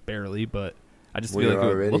 barely, but I just feel like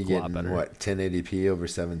it would look a lot better. 1080p over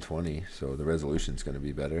 720, so the resolution's going to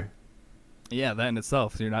be better. Yeah, that in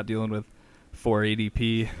itself. So you're not dealing with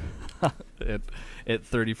 480p at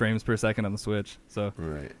 30 frames per second on the Switch. So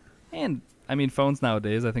right. And I mean, phones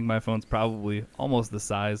nowadays, I think my phone's probably almost the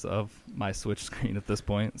size of my Switch screen at this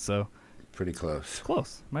point. So pretty close.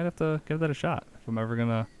 Close. Might have to give that a shot if I'm ever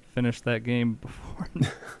gonna finish that game before.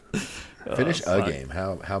 Finish a game.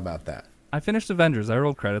 How about that? I finished Avengers. I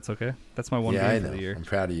rolled credits. Okay, that's my one game for the year. I'm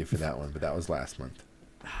proud of you for that one, but that was last month.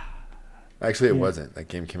 Actually, it wasn't. That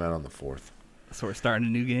game came out on the 4th. So we're starting a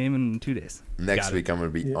new game in 2 days. Next week, I'm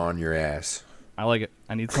going to be on your ass. I like it.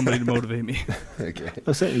 I need somebody to motivate me. Okay.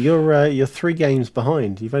 That's it. You're 3 games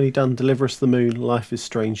behind. You've only done Deliver Us the Moon, Life is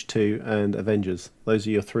Strange 2, and Avengers. Those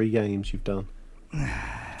are your 3 games you've done.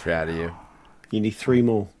 Proud of you. You need 3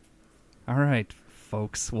 more. All right,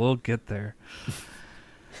 folks. We'll get there.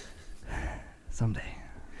 Someday.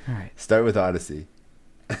 All right. Start with Odyssey.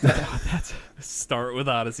 Start with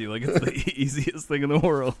Odyssey like it's the easiest thing in the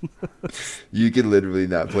world. You could literally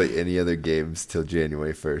not play any other games till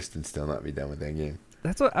January 1st and still not be done with that game.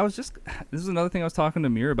 That's what I was just. This is another thing I was talking to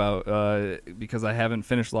Mir about because I haven't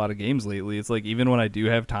finished a lot of games lately. It's like even when I do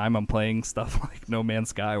have time, I'm playing stuff like No Man's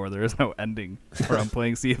Sky where there is no ending, or I'm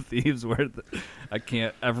playing Sea of Thieves where I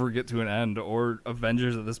can't ever get to an end, or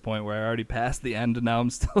Avengers at this point where I already passed the end and now I'm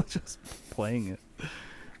still just playing it.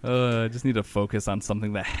 I just need to focus on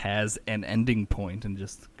something that has an ending point and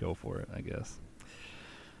just go for it, I guess.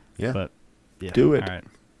 Yeah. But yeah. Do it. All right.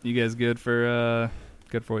 You guys good for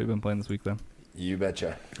what you've been playing this week then? You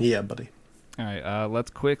betcha. Yeah, buddy. All right. Let's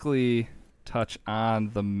quickly touch on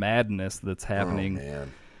the madness that's happening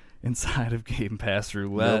inside of Game Pass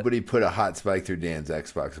Roulette. Nobody put a hot spike through Dan's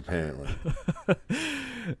Xbox, apparently.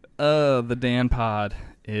 The Dan Pod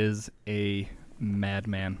is a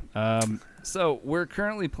madman. So we're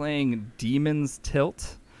currently playing Demon's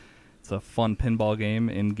Tilt, It's a fun pinball game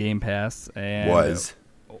in Game Pass. And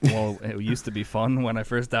well, it used to be fun when I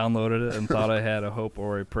first downloaded it and thought I had a hope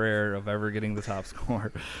or a prayer of ever getting the top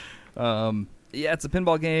score. Yeah, it's a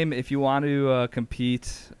pinball game. If you want to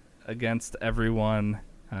compete against everyone,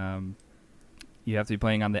 you have to be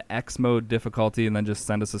playing on the X mode difficulty, and then just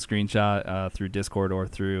send us a screenshot through Discord or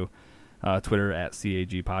through Twitter at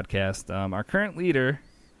CAG Podcast. Our current leader,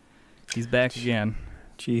 he's back again.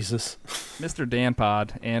 Jesus. Mr. Dan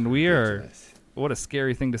Pod, and we are, what a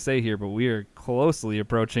scary thing to say here, but we are closely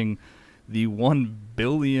approaching the 1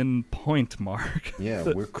 billion point mark. Yeah,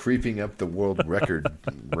 we're creeping up the world record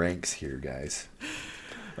ranks here, guys.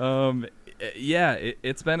 Yeah,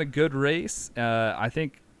 it's been a good race. I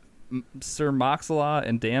think Sir Moxalot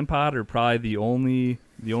and Dan Pod are probably the only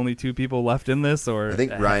two people left in this. Or I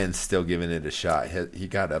think Ryan's still giving it a shot. He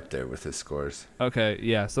got up there with his scores. Okay,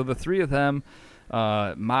 yeah. So the three of them,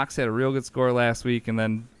 Mox had a real good score last week, and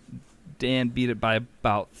then Dan beat it by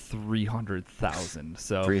about 300,000.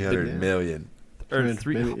 So 300 million. Or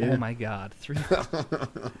three. million, yeah. Oh my God,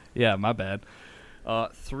 Yeah, my bad.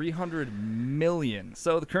 300 million.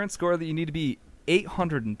 So the current score that you need to be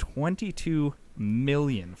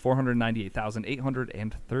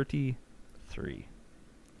 822,498,833.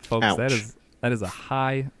 Folks, Ouch. that is a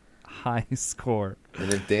high score.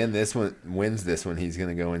 And if Dan wins this one, he's going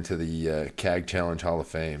to go into the CAG Challenge Hall of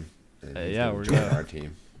Fame. And he's Yeah, gonna we're join gonna- our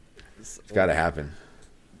team. It's got to happen.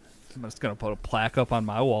 I'm just gonna put a plaque up on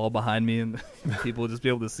my wall behind me, and people will just be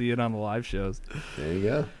able to see it on the live shows. There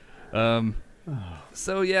you go.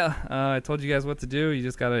 So yeah, I told you guys what to do. You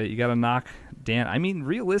gotta knock Dan. I mean,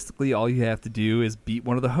 realistically, all you have to do is beat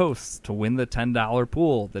one of the hosts to win the $10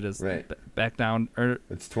 pool. That is Right. back down. Or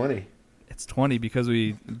It's 20. it's 20 because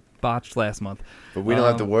we botched last month. But we don't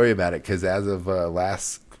have to worry about it because as of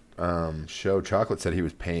last show, Chocolate said he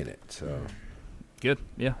was paying it. So Good.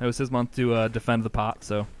 Yeah, it was his month to defend the pot.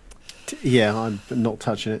 So Yeah, I'm not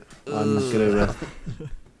touching it. I'm going to...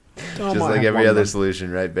 just like every other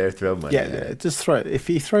solution, right? Bear, throw money. Yeah, at it. just throw it. If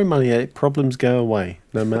you throw money at it, problems go away,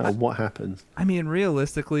 no matter what happens. I mean,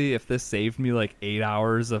 realistically, if this saved me like 8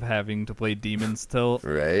 hours of having to play Demon's Tilt,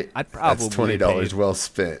 Right. I'd probably That's $20 well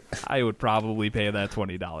spent. I would probably pay that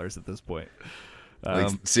 $20 at this point.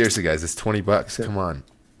 Like, seriously, guys, it's $20. Come on.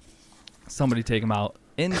 Somebody take him out.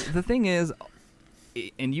 And the thing is,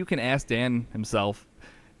 and you can ask Dan himself,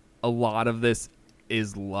 a lot of this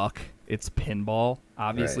is luck. It's pinball.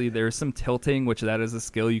 Obviously, Right. there's some tilting, which that is a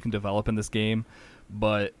skill you can develop in this game.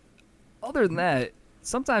 But other than that,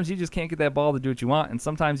 sometimes you just can't get that ball to do what you want, and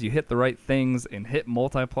sometimes you hit the right things and hit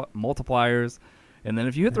multipliers. And then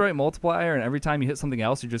if you hit the right multiplier, and every time you hit something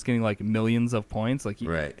else, you're just getting like millions of points. Like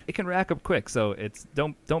Right. it can rack up quick. So it's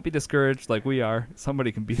don't be discouraged like we are.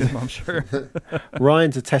 Somebody can beat him, I'm sure.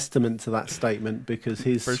 Ryan's a testament to that statement because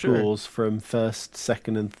his For sure. scores from first,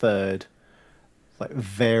 second, and third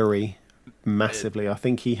vary massively. I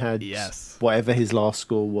think he had Yes. whatever his last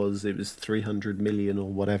score was. It was 300 million or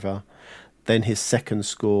whatever. Then his second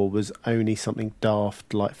score was only something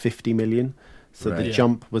daft like 50 million. So Right. the Yeah.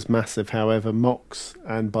 jump was massive. However, Mox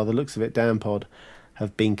and by the looks of it, Danpod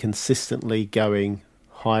have been consistently going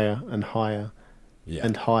higher and higher Yeah.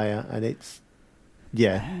 and higher, and it's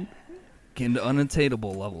Into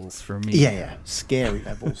unattainable levels for me. yeah, scary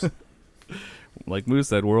levels. Like Moose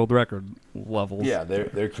said, world record levels. Yeah,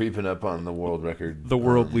 they're creeping up on the world record. The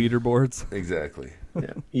world leaderboards. Exactly.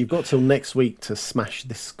 Yeah, you've got till next week to smash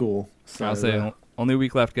this score. So, I'll say only a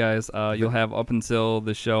week left, guys. You'll have up until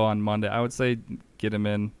the show on Monday. I would say get him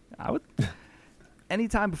in. I would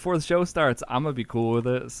anytime before the show starts. I'm gonna be cool with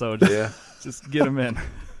it. So just, Yeah. just get him in.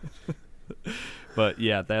 But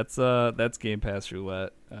yeah, that's Game Pass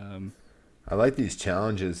Roulette. I like these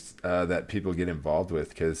challenges that people get involved with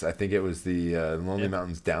because I think it was the Lonely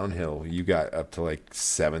Mountains Downhill. You got up to like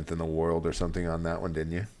 7th in the world or something on that one,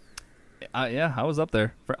 didn't you? Yeah, I was up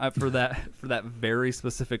there for that very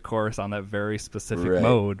specific course on that very specific Right.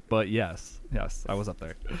 mode. But yes, I was up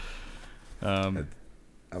there.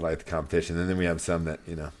 I like the competition. And then we have some that,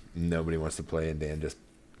 nobody wants to play and Dan just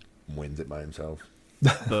wins it by himself.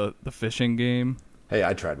 The fishing game. Hey,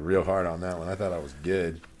 I tried real hard on that one. I thought I was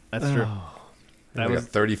good. That's true. That I was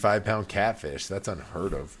got 35-pound catfish. That's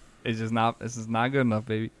unheard of. it's just not this is not good enough,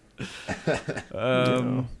 baby.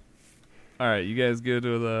 All right, you guys good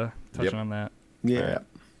with touching Yep. on that? yeah. All right.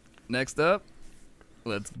 Next up,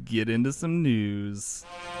 let's get into some news.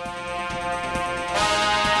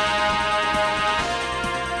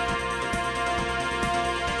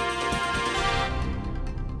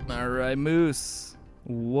 All right, Moose,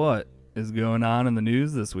 what is going on in the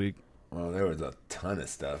news this week? Well, there was a ton of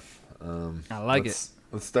stuff. I like let's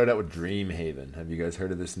let's start out with Dreamhaven. Have you guys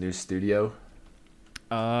heard of this new studio?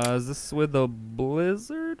 Is this with the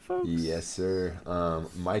Blizzard folks? Yes, sir.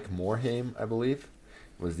 Mike Morhaime, I believe,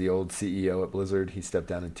 was the old CEO at Blizzard. He stepped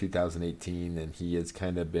down in 2018, and he has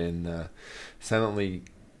kind of been silently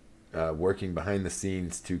working behind the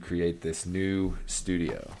scenes to create this new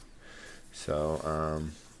studio. So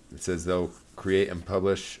it says they'll create and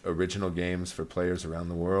publish original games for players around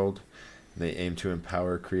the world. They aim to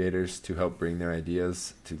empower creators to help bring their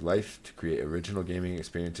ideas to life to create original gaming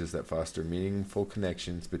experiences that foster meaningful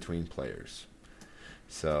connections between players.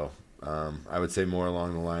 So I would say more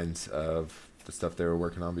along the lines of the stuff they were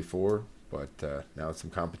working on before, but now it's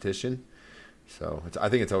some competition. So I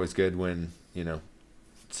think it's always good when,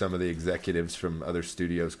 some of the executives from other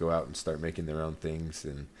studios go out and start making their own things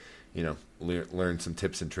and, learn some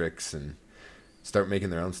tips and tricks and start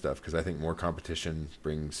making their own stuff, because I think more competition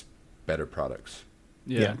brings better products.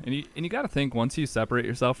 Yeah. And you got to think, once you separate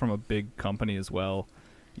yourself from a big company as well,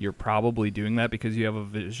 you're probably doing that because you have a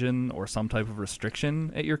vision or some type of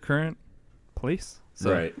restriction at your current place.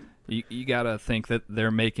 So right. You got to think that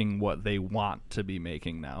they're making what they want to be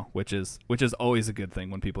making now, which is always a good thing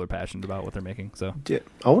when people are passionate about what they're making. So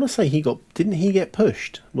I want to say didn't he get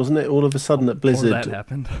pushed? Wasn't it all of a sudden at Blizzard? That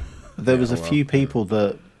happened. There was a few people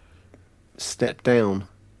that stepped down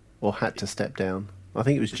or had to step down. I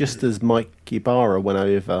think it was just as Mike Ibarra went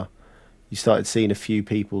over, you started seeing a few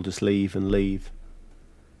people just leave and leave.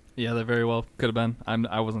 Yeah, that very well could have been.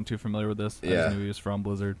 I wasn't too familiar with this. I just knew he was from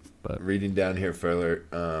Blizzard. But reading down here further,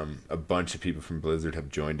 a bunch of people from Blizzard have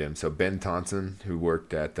joined him. So Ben Thompson, who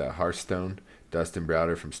worked at Hearthstone, Dustin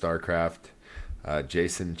Browder from StarCraft,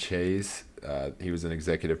 Jason Chase, he was an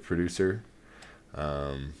executive producer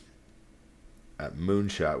at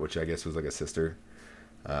Moonshot, which I guess was like a sister.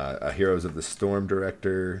 A Heroes of the Storm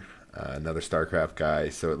director, another StarCraft guy.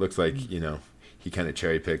 So it looks like, he kind of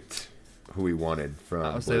cherry-picked who he wanted from I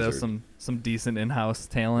would Blizzard. say there's some decent in-house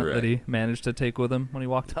talent that he managed to take with him when he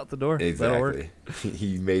walked out the door. Exactly.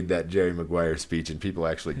 He made that Jerry Maguire speech, and people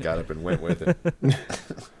actually got up and went with it.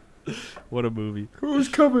 What a movie. Who's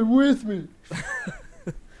coming with me?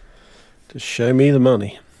 Just show me the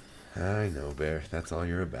money. I know, Bear. That's all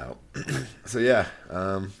you're about. So, yeah,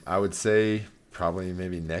 I would say probably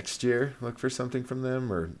maybe next year look for something from them,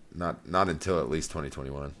 or not until at least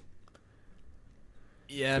 2021.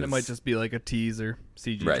 Yeah, and it might just be like a teaser,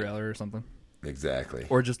 CG trailer or something. Exactly.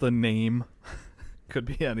 Or just a name. Could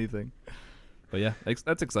be anything. But yeah,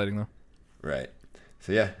 that's exciting though. Right.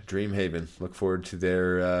 So yeah, Dreamhaven. Look forward to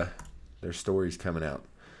their stories coming out.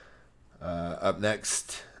 Up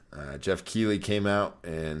next, Jeff Keighley came out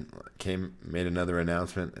and made another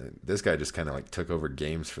announcement. This guy just kind of like took over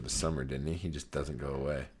games for the summer, didn't he? He just doesn't go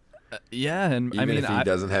away. Yeah, and even if he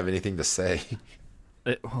doesn't have anything to say.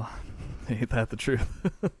 Ain't that the truth?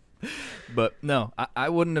 But no, I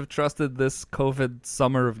wouldn't have trusted this COVID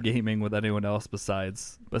summer of gaming with anyone else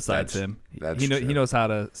besides him. He knows how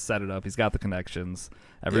to set it up. He's got the connections.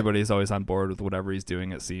 Everybody's always on board with whatever he's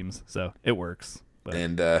doing, it seems. So it works. But.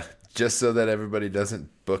 And just so that everybody doesn't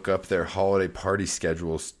book up their holiday party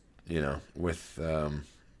schedules, with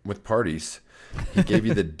parties, he gave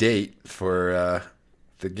you the date for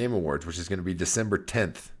the Game Awards, which is going to be December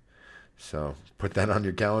 10th. So put that on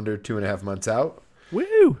your calendar 2.5 months out.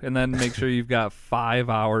 Woo! And then make sure you've got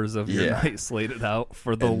 5 hours of your night slated out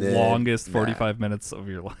for the longest 45 minutes of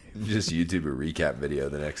your life. Just YouTube a recap video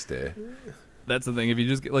the next day. That's the thing. If you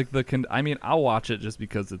just get like I'll watch it just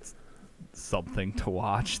because it's something to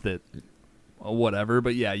watch that whatever.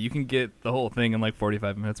 But yeah, you can get the whole thing in like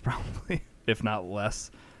 45 minutes probably, if not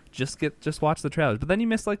less. Just watch the trailers. But then you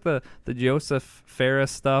miss like the Joseph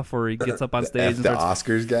Ferris stuff where he gets up on stage and the starts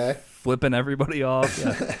Oscars guy flipping everybody off.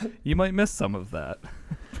 Yeah. You might miss some of that.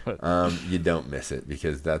 But. You don't miss it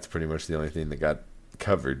because that's pretty much the only thing that got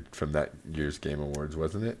covered from that year's Game Awards,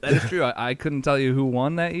 wasn't it? That is true. I couldn't tell you who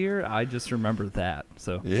won that year. I just remember that.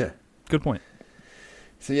 So yeah, good point.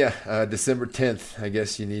 So yeah, December 10th. I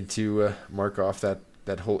guess you need to mark off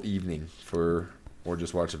that whole evening or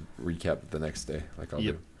just watch a recap the next day, like I'll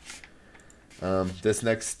do. This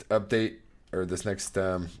next update or this next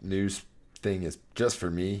news thing is just for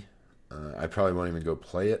me. I probably won't even go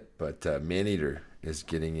play it, but Maneater is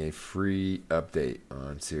getting a free update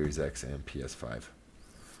on Series X and PS5.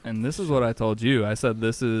 And this is what I told you. I said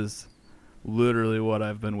this is literally what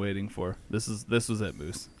I've been waiting for. This was it,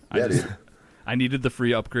 Moose. Yeah, dude. I needed the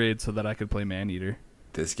free upgrade so that I could play Maneater.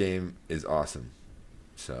 This game is awesome.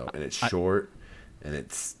 And it's short, and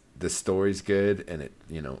the story's good, and it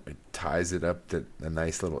ties it up to a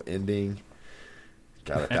nice little ending.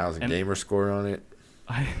 Got 1,000 gamer score on it.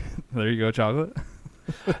 There you go, chocolate.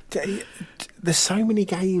 There's so many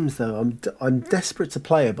games though. I'm desperate to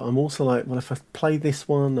play it, but I'm also like, well, if I play this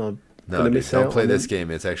one, I'm No, gonna dude, miss don't out. play on this it.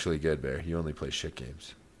 game. It's actually good, Bear. You only play shit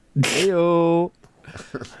games. Heyo.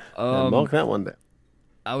 Yeah, mark that one down.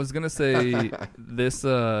 I was gonna say this.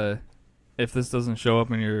 If this doesn't show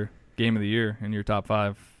up in your game of the year in your top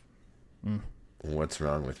 5, What's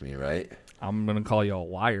wrong with me, right? I'm gonna call you a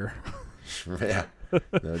liar. Yeah,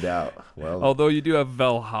 no doubt. Well, Although you do have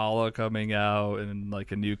Valhalla coming out and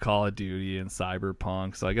like a new Call of Duty and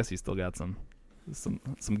Cyberpunk, so I guess you still got some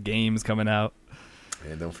games coming out.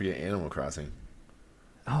 and don't forget Animal Crossing.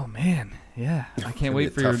 Oh man, yeah! I It's can't gonna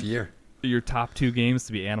wait be for a tough year. your top 2 games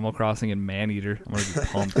to be Animal Crossing and Maneater. I'm gonna be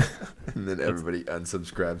pumped. And then everybody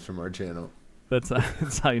unsubscribes from our channel. That's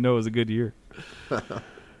how you know it was a good year.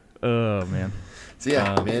 Oh man. So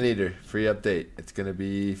yeah, Maneater, free update. It's going to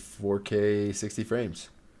be 4K 60 frames.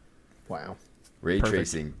 Wow. Ray Perfect.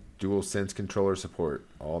 tracing, dual sense controller support,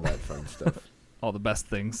 all that fun stuff. All the best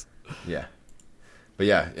things. Yeah. But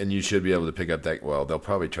yeah, and you should be able to pick up that. Well, they'll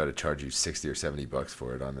probably try to charge you $60 or $70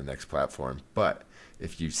 for it on the next platform. But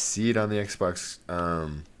if you see it on the Xbox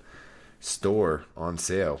store on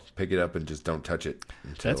sale, pick it up and just don't touch it.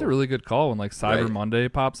 That's a really good call when like Cyber Right. Monday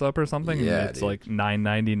pops up or something. Yeah, and it's dude. like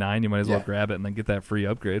 $9.99. You might as well Yeah. grab it and then get that free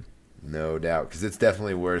upgrade. No doubt, because it's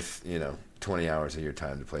definitely worth 20 hours of your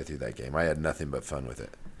time to play through that game. I had nothing but fun with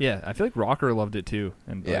it. Yeah, I feel like Rocker loved it too.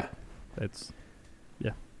 And Yeah. like, it's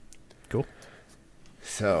cool.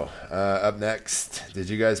 So, up next, did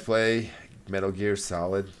you guys play Metal Gear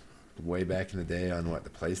Solid way back in the day on the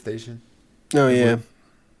PlayStation? Oh yeah.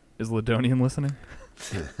 Is Ladonian listening?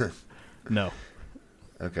 No.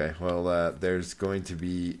 Okay, well, there's going to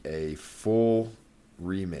be a full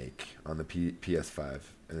remake on the PS5,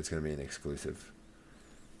 and it's going to be an exclusive.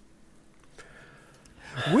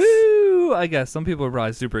 Woo! I guess some people are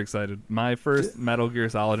probably super excited. My first Metal Gear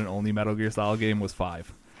Solid and only Metal Gear Solid game was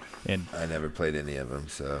 5. And I never played any of them,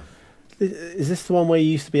 so Is this the one where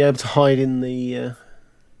you used to be able to hide in the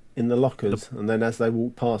lockers, and then as they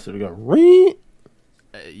walk past, it would go ring?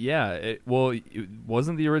 yeah, it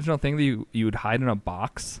wasn't the original thing that you would hide in a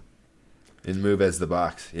box. and move as the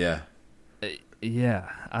box. Yeah,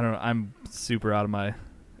 Yeah, I don't know. I'm super out of my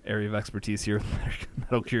area of expertise here with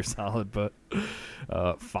Metal Gear Solid, but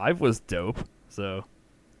 5 was dope. So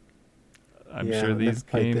I'm Yeah, sure I've these never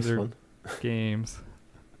played games this are one. games.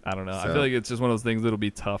 I don't know. I So- feel like it's just one of those things that'll be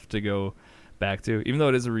tough to go back to, even though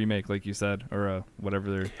it is a remake, like you said, or whatever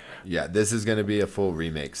they're. yeah. This is going to be a full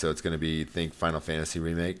remake, so it's going to be Final Fantasy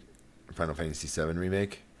remake, Final Fantasy VII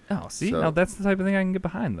remake. Oh, see, So- now that's the type of thing I can get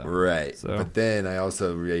behind, though. Right. So- But then I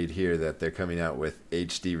also read here that they're coming out with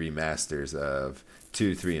HD remasters of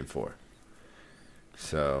 2, 3, and 4.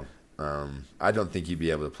 So I don't think you'd be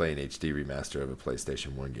able to play an HD remaster of a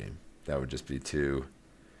PlayStation 1 game. That would just be too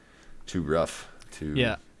rough, too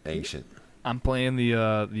Yeah. ancient. I'm playing the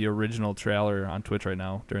original trailer on Twitch right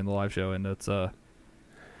now during the live show, and it's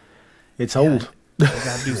It's old. you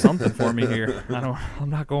gotta do something for me here. I'm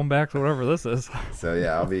not going back to whatever this is. So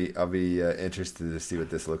yeah, I'll be interested to see what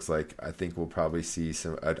this looks like. I think we'll probably see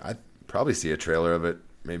I'd probably see a trailer of it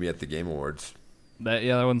maybe at the Game Awards. That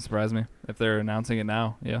wouldn't surprise me if they're announcing it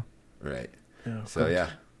now. Yeah. Right. Oh, So God.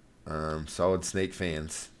 yeah, Solid Snake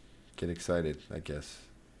fans, get excited, I guess.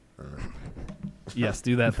 I don't know. Yes,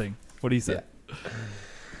 do that thing. What do you say?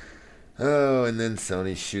 Oh, and then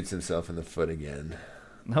Sony shoots himself in the foot again.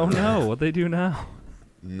 No, what they do now?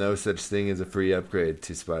 No such thing as a free upgrade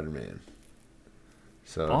to Spider-Man.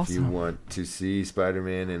 So if you Awesome. want to see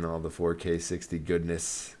Spider-Man in all the 4K 60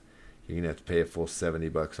 goodness, you're going to have to pay a full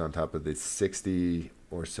 $70 on top of the 60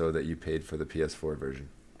 or so that you paid for the PS4 version.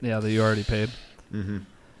 Yeah, that you already paid. Mm-hmm.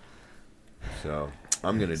 So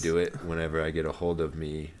I'm going to do it whenever I get a hold of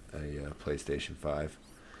me a PlayStation 5.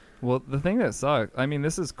 Well, the thing that sucks, I mean,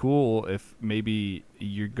 this is cool if maybe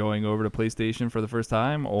you're going over to PlayStation for the first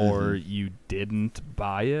time or you didn't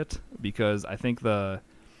buy it, because I think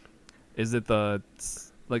is it the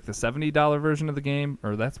 $70 version of the game,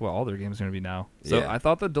 or that's what all their games are going to be now. So Yeah. I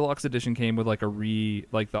thought the deluxe edition came with like the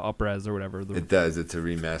upres or whatever. It does. It's a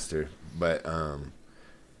remaster, but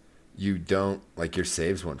you don't your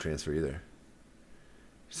saves won't transfer either.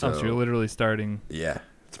 So you're literally starting. Yeah,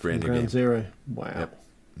 it's a brand new Ground game. Zero. Wow. Yep.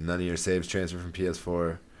 None of your saves transfer from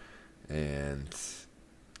PS4, and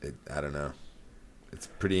I don't know. It's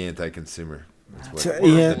pretty anti-consumer. That's what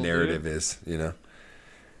Yeah. the narrative is,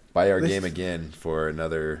 Buy our This- game again for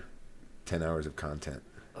another 10 hours of content.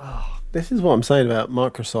 This is what I'm saying about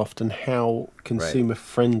Microsoft and how consumer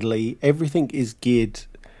friendly everything is geared.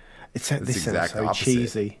 This sounds exact so opposite.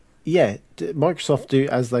 cheesy. yeah, Microsoft do,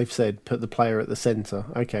 as they've said, put the player at the center.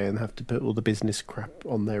 Okay, and have to put all the business crap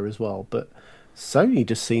on there as well. But Sony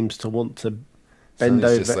just seems to want to bend Sony's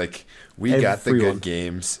over. just like, we got the everyone. good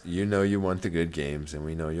games. You know you want the good games, and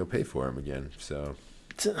we know you'll pay for them again. So,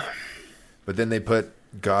 but then they put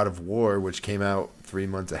God of War, which came out 3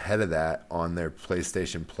 months ahead of that, on their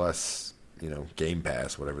PlayStation Plus, Game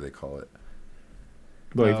Pass, whatever they call it.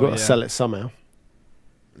 Well, you've got to sell it somehow.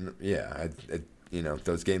 Yeah,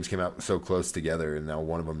 those games came out so close together, and now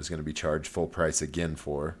one of them is going to be charged full price again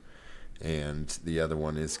for, and the other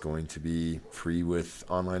one is going to be free with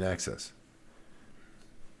online access.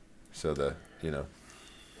 So it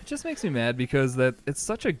just makes me mad because it's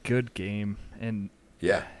such a good game, and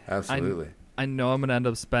yeah, absolutely. I know I'm gonna end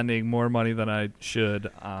up spending more money than I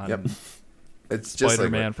should on It's just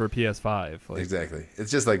Spider-Man for PS5. Exactly.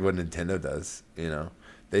 It's just like what Nintendo does.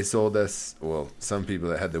 They sold us, some people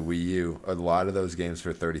that had the Wii U, a lot of those games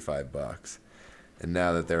for $35, and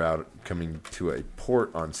now that they're out coming to a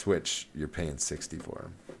port on Switch, you're paying $60 for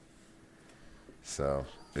them. So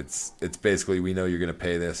it's basically, we know you're going to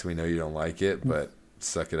pay this, we know you don't like it, but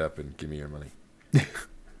suck it up and give me your money.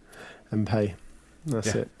 And pay.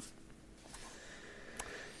 That's it.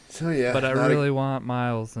 So yeah, but I really want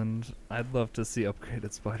Miles, and I'd love to see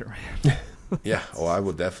upgraded Spider-Man. Yeah, I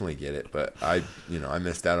will definitely get it, but I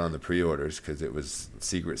missed out on the pre-orders because it was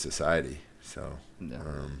Secret Society. So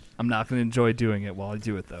I'm not going to enjoy doing it while I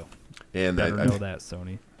do it, though. And I know that,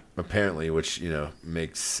 Sony. Apparently, which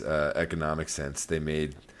makes economic sense. They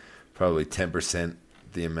made probably 10%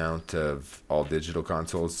 the amount of all digital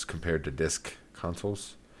consoles compared to disc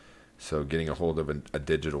consoles. So getting a hold of a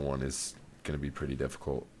digital one is going to be pretty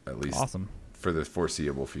difficult, at least for the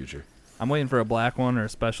foreseeable future. I'm waiting for a black one or a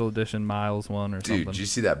special edition Miles one or something. Dude, did you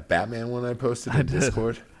see that Batman one I posted in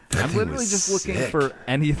Discord? I'm literally just looking for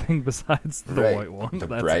anything besides the white one. The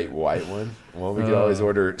bright white one. Well, we could always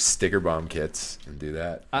order sticker bomb kits and do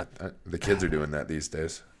that. The kids are doing that these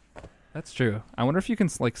days. That's true. I wonder if you can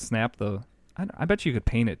snap the... I bet you could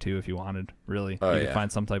paint it too if you wanted, really. You could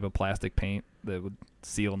find some type of plastic paint that would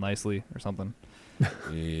seal nicely or something.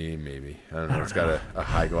 Maybe. I don't know. It's got a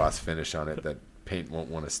high gloss finish on it that paint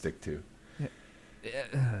won't want to stick to. Yeah.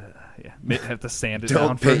 Have to sand it down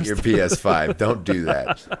Don't paint first. your PS5. Don't do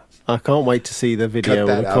that. I can't wait to see the video. Cut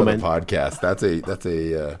that out comment. of the podcast. That's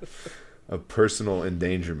a personal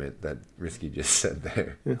endangerment that Risky just said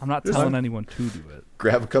there. I'm not telling anyone to do it.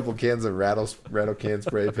 Grab a couple cans of rattle can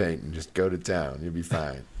spray paint and just go to town. You'll be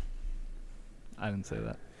fine. I didn't say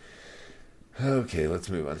that. Okay, let's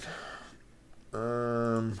move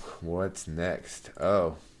on. What's next?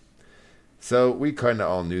 So we kind of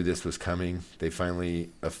all knew this was coming. They finally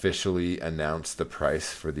officially announced the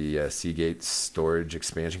price for the Seagate storage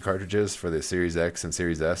expansion cartridges for the Series X and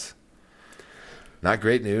Series S. Not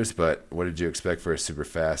great news, but what did you expect for a super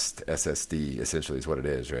fast SSD? Essentially, is what it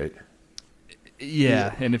is, right?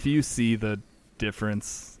 Yeah, and if you see the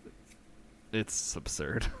difference, it's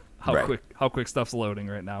absurd. How quick stuff's loading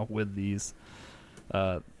right now with these,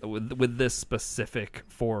 with this specific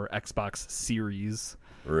for Xbox Series.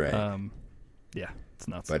 Right. Yeah, it's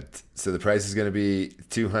nuts. But so the price is going to be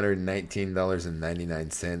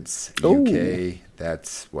 $219.99 UK.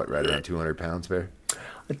 That's right around 200 pounds, Bear?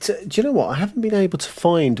 Do you know what? I haven't been able to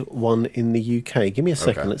find one in the UK. Give me a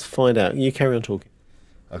second. Let's find out. You carry on talking.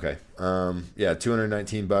 Okay.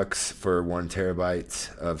 $219 for 1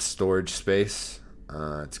 terabyte of storage space.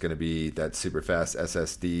 It's going to be that super fast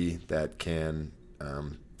SSD that can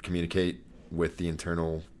communicate with the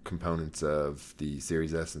internal components of the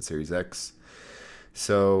Series S and Series X.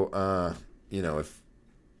 So,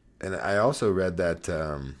 and I also read that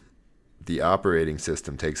the operating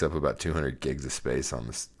system takes up about 200 gigs of space on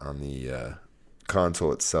the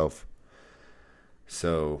console itself.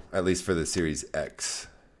 So, at least for the Series X.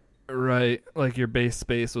 Right, like your base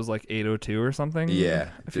space was like 802 or something?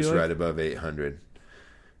 Yeah, just right above 800.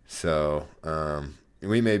 So,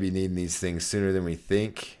 we may be needing these things sooner than we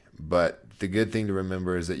think, but the good thing to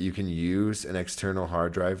remember is that you can use an external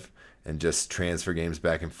hard drive and just transfer games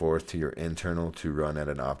back and forth to your internal to run at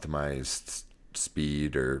an optimized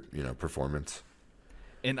speed or, performance.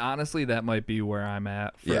 And honestly, that might be where I'm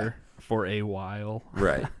at for a while.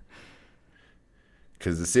 Right.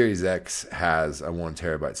 Because the Series X has a 1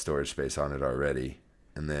 terabyte storage space on it already.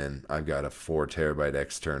 And then I've got a 4 terabyte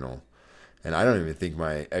external. And I don't even think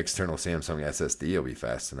my external Samsung SSD will be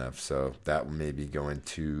fast enough. So that may be going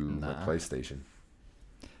to my PlayStation.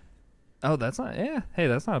 Oh, that's not... Yeah. Hey,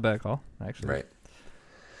 that's not a bad call, actually. Right.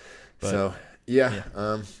 But, so,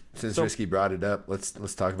 since Risky brought it up, let's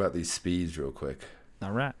talk about these speeds real quick.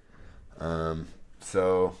 All right.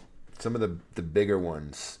 So some of the bigger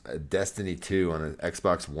ones. Destiny 2 on an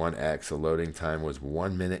Xbox One X, the loading time was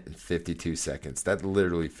 1 minute and 52 seconds. That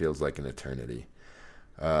literally feels like an eternity.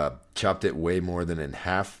 Chopped it way more than in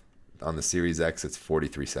half on the Series X. It's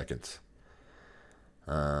 43 seconds.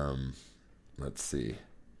 Let's see.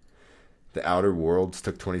 The Outer Worlds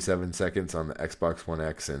took 27 seconds on the Xbox One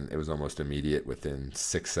X, and it was almost immediate. Within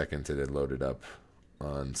 6 seconds, it had loaded up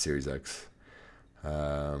on Series X.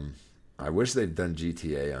 I wish they'd done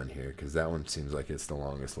GTA on here, because that one seems like it's the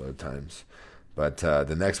longest load times. But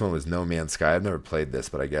the next one was No Man's Sky. I've never played this,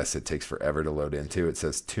 but I guess it takes forever to load into. It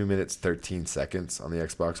says 2 minutes, 13 seconds on the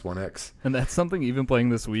Xbox One X. And that's something even playing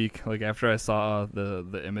this week, like after I saw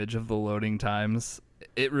the image of the loading times,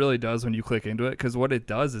 it really does when you click into it, because what it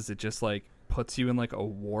does is it just like puts you in like a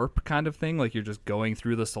warp kind of thing, like you're just going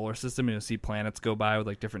through the solar system and you'll see planets go by with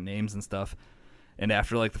like different names and stuff. And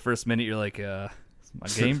after like the first minute, you're like, my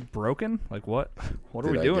game broken? Like what are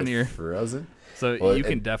we doing here? Frozen? So well, you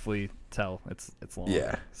can definitely tell it's long.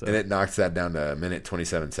 Yeah, so. And it knocks that down to 1 minute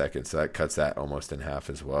 27 seconds, so that cuts that almost in half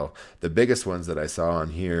as well. The biggest ones that I saw on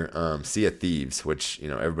here, Sea of Thieves, which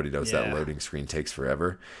everybody knows that loading screen takes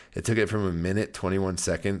forever. It took it from 1 minute 21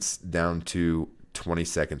 seconds down to 20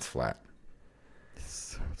 seconds flat.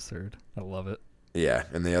 It's absurd. I love it. Yeah,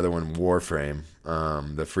 and the other one, Warframe,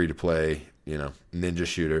 the free-to-play, ninja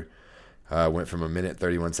shooter, went from 1 minute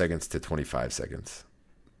 31 seconds to 25 seconds.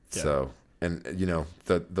 Yeah. So, and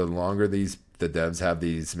the longer the devs have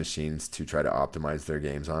these machines to try to optimize their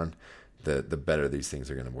games on, the better these things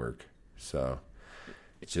are going to work. So,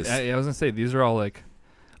 it's just I was gonna say these are all like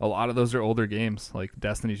a lot of those are older games. Like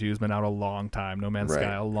Destiny 2 has been out a long time, No Man's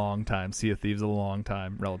Sky a long time, Sea of Thieves a long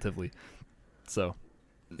time, relatively. So,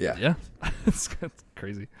 yeah, it's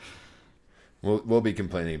crazy. We'll be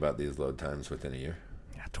complaining about these load times within a year.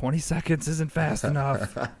 20 seconds isn't fast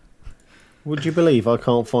enough. Would you believe I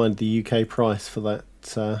can't find the UK price for that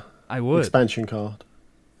I would. expansion card?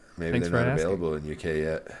 Maybe they're not available in UK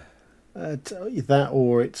yet. That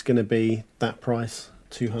or it's going to be that price,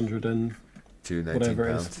 200 and whatever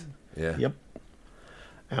it is. Yeah. Yep.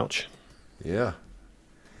 Ouch. Yeah.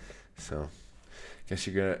 So, guess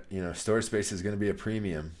you're gonna, storage space is gonna be a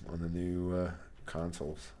premium on the new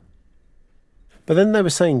consoles. But then they were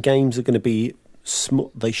saying games are going to be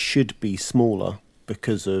they should be smaller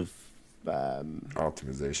because of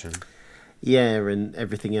optimization. Yeah, and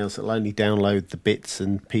everything else. It'll only download the bits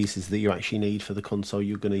and pieces that you actually need for the console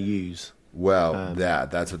you're going to use. Well,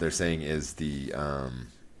 that's what they're saying is the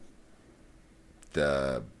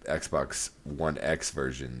Xbox One X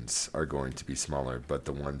versions are going to be smaller, but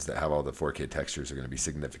the ones that have all the 4K textures are going to be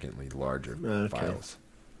significantly larger files.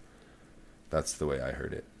 That's the way I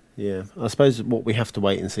heard it. Yeah, I suppose what we have to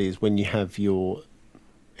wait and see is when you have your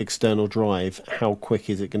external drive, how quick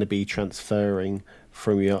is it going to be transferring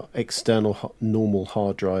from your external normal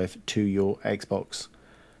hard drive to your Xbox?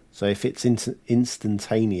 So if it's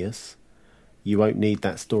instantaneous, you won't need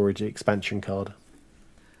that storage expansion card.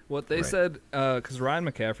 What they said, because Ryan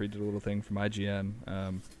McCaffrey did a little thing from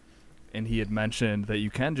IGN, and he had mentioned that you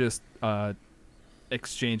can just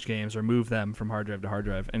exchange games or move them from hard drive to hard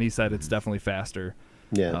drive, and he said it's definitely faster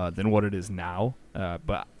than what it is now,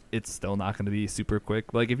 but it's still not going to be super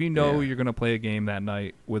quick. Like, if you're going to play a game that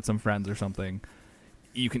night with some friends or something,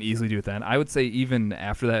 you can easily do it then. I would say even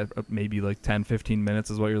after that, maybe like 10, 15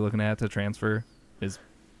 minutes is what you're looking at to transfer is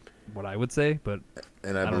what I would say. But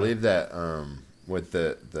and I believe that with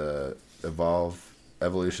the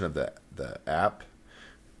evolution of the app,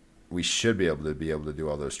 we should be able to do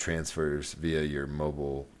all those transfers via your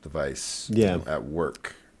mobile device at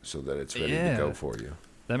work, so that it's ready to go for you.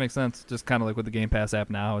 That makes sense. Just kind of like with the Game Pass app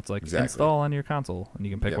now, it's like install on your console, and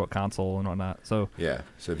you can pick what console and whatnot. So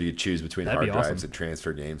so if you could choose between hard drives and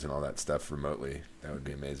transfer games and all that stuff remotely, that would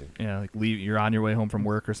be amazing. Yeah, like you're on your way home from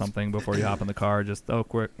work or something before you hop in the car. Just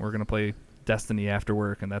quick, we're gonna play Destiny after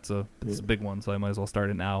work, and that's a big one, so I might as well start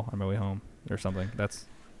it now on my way home or something. That's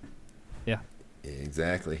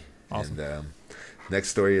exactly. Awesome. And next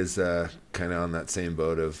story is kind of on that same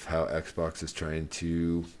boat of how Xbox is trying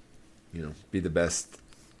to, be the best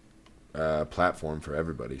platform for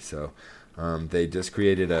everybody. So they just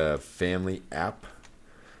created a family app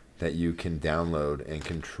that you can download and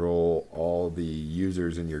control all the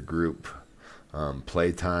users in your group,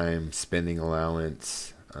 playtime, spending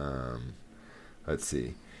allowance. Let's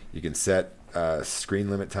see, you can set screen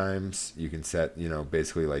limit times. You can set,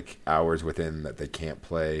 basically like hours within that they can't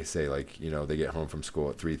play. Say like, they get home from school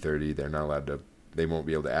at 3:30. They're not allowed to. They won't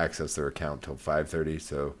be able to access their account till 5:30.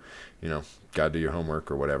 So, gotta do your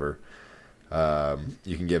homework or whatever.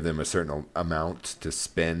 You can give them a certain amount to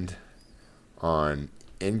spend on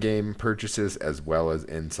in-game purchases as well as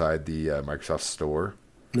inside the Microsoft Store.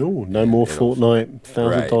 No, no more Fortnite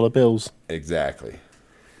 $1,000 bills. Exactly.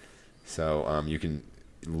 So you can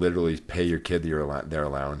literally pay your kid their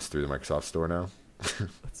allowance through the Microsoft Store now.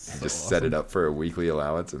 So Just set it up for a weekly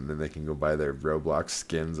allowance, and then they can go buy their Roblox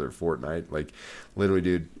skins or Fortnite. Like, literally,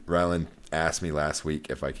 dude, Rylan asked me last week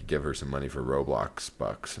if I could give her some money for Roblox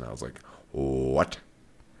bucks, and I was like, what?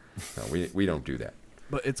 No, we don't do that.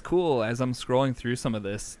 But it's cool. As I'm scrolling through some of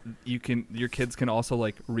this, your kids can also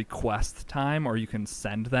like request time, or you can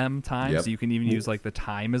send them time. Yep. So you can even use like the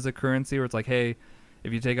time as a currency, where it's like, hey,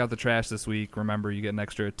 if you take out the trash this week, remember you get an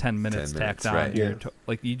extra 10 minutes 10 tacked minutes, on. right. Yeah.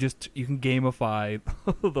 Like you can gamify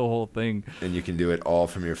the whole thing. And you can do it all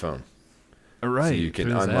from your phone. Right. So you can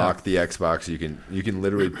through this unlock app. the Xbox. You can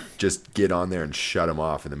literally just get on there and shut them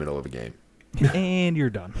off in the middle of a game. And you're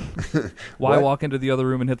done. Why What? walk into the other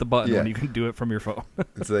room and hit the button Yeah. when you can do it from your phone?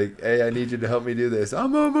 It's like, hey, I need you to help me do this.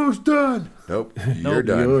 I'm almost done. Nope, you're Nope,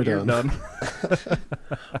 done. You're done.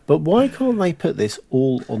 But why can't they put this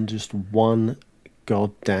all on just one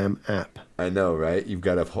goddamn app? I know, right? You've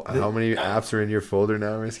got how many apps are in your folder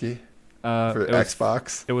now, Risky? For it was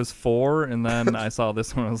Xbox? It was 4, and then I saw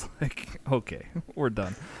this one. I was like, okay, we're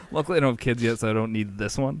done. Luckily, I don't have kids yet, so I don't need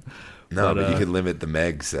this one. No, but you could limit the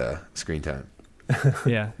Meg's screen time.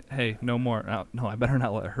 Yeah, hey, no more. No, I better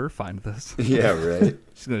not let her find this. Yeah, right.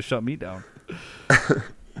 She's going to shut me down.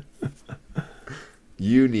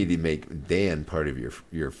 You need to make Dan part of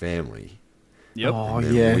your family. Yep. Oh, And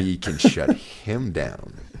then yeah. we can shut him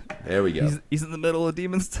down. There we go. He's in the middle of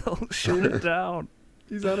Demon's Tell. Shoot it down.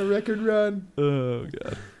 He's on a record run. Oh,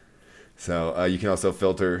 God. So you can also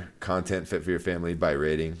filter content fit for your family by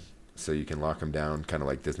rating. So you can lock them down, kind of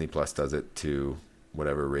like Disney Plus does it, to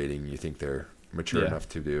whatever rating you think they're mature Yeah. enough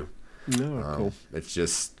to do. No, cool.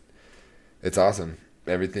 It's awesome.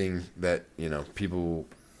 Everything that, people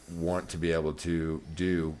want to be able to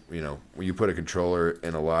do, when you put a controller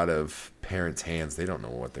in a lot of parents' hands, they don't know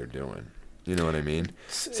what they're doing. You know what I mean?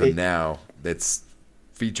 So now it's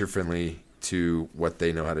feature friendly to what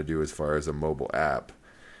they know how to do as far as a mobile app,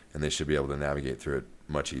 and they should be able to navigate through it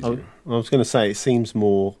much easier. I was going to say, it seems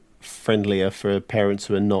more friendlier for parents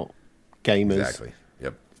who are not gamers. Exactly.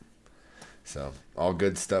 Yep. So all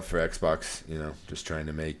good stuff for Xbox, just trying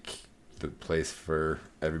to make the place for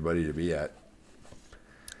everybody to be at.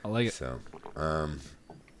 I like it. So,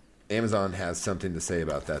 Amazon has something to say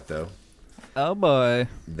about that, though. Oh, boy.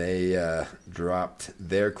 They dropped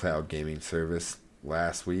their cloud gaming service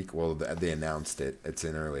last week. Well, they announced it. It's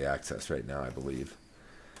in early access right now, I believe.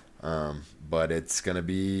 But it's going to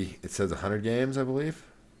be, it says 100 games, I believe.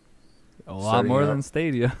 A lot Starting more out. than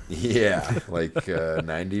Stadia. Yeah, like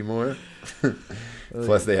 90 more.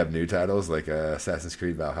 Plus, they have new titles like Assassin's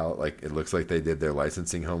Creed Valhalla. Like, it looks like they did their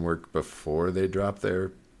licensing homework before they dropped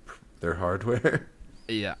their hardware.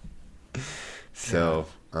 Yeah. So,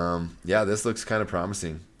 this looks kind of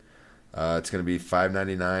promising. It's going to be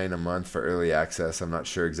 $5.99 a month for early access. I'm not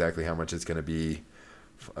sure exactly how much it's going to be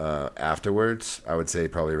afterwards. I would say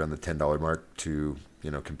probably around the $10 mark to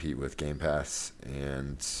compete with Game Pass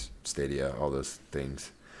and Stadia, all those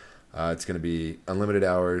things. It's going to be unlimited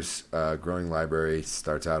hours, growing library,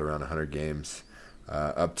 starts out around 100 games,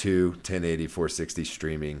 up to 1080 460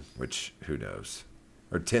 streaming, which who knows,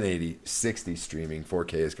 or 1080 60 streaming.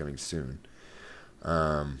 4K is coming soon.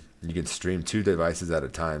 You can stream 2 devices at a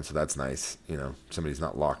time, so that's nice. Somebody's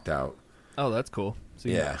not locked out. Oh, that's cool. So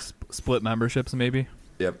you Yeah. can split memberships, maybe?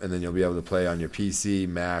 Yep, and then you'll be able to play on your PC,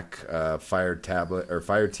 Mac, Fire tablet, or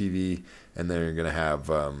Fire TV, and then you're going to have,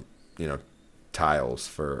 tiles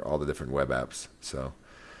for all the different web apps. So,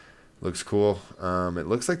 looks cool. It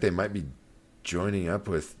looks like they might be joining up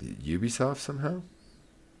with Ubisoft somehow.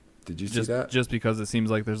 Did you see that? Just because it seems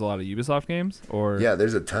like there's a lot of Ubisoft games? Or Yeah,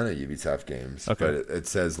 there's a ton of Ubisoft games. Okay. But it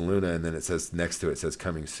says Luna, and then it says next to it says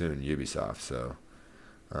coming soon Ubisoft. So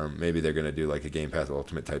maybe they're going to do like a Game Pass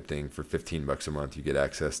Ultimate type thing for $15 a month. You get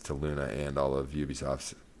access to Luna and all of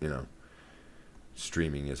Ubisoft's,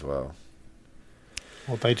 streaming as well.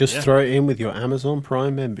 Or they just throw it in with your Amazon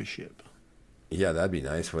Prime membership. Yeah, that'd be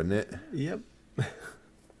nice, wouldn't it? Yep.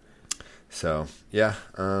 So, yeah,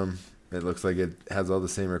 it looks like it has all the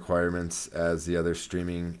same requirements as the other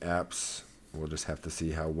streaming apps. We'll just have to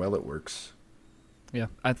see how well it works. Yeah,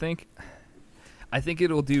 I think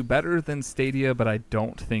it'll do better than Stadia, but I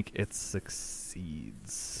don't think it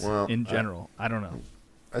succeeds in general. I don't know.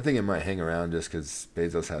 I think it might hang around just because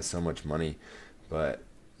Bezos has so much money, but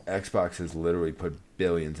Xbox has literally put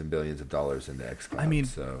billions and billions of dollars into Xbox. I mean,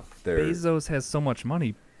 so Bezos has so much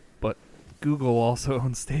money, but Google also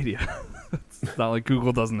owns Stadia. It's not like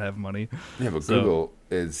Google doesn't have money. Yeah, but So- Google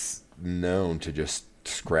is known to just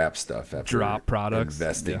scrap stuff after Drop products.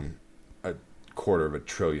 investing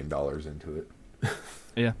 $250 billion into it.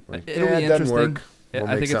 Yeah, Like, it'll be it doesn't interesting. work. We'll I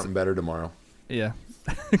make think something better tomorrow. Yeah,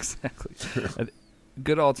 exactly. A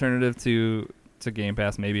good alternative to Game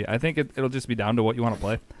Pass, maybe. I think it'll just be down to what you want to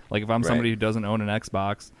play. Like if I'm somebody who doesn't own an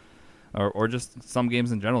Xbox, or just some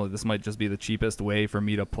games in general, this might just be the cheapest way for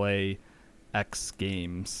me to play X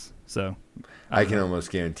games. So I can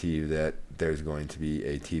almost guarantee you that there's going to be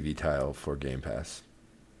a TV tile for Game Pass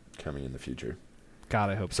coming in the future. God,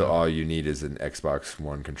 I hope So so. all you need is an Xbox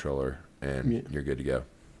One controller, and you're good to go.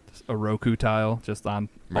 Just a Roku tile, just on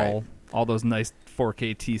Right. all those nice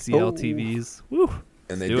 4K TCL TVs. Woo!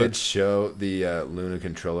 And they do did it. show the Luna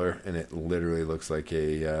controller, and it literally looks like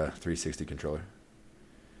a 360 controller.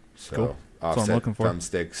 So Cool. That's what I'm offset looking for.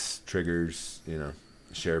 thumbsticks, triggers,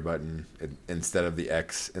 share button. Instead of the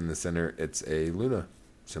X in the center, it's a Luna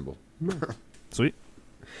symbol. Sweet.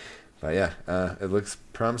 But yeah, it looks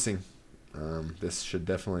promising. This should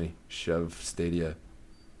definitely shove Stadia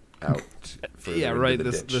out. further Yeah, into right. the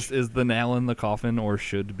This ditch. is the nail in the coffin, or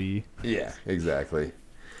should be. Yeah, exactly.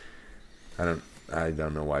 I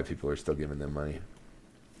don't know why people are still giving them money,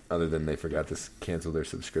 other than they forgot to cancel their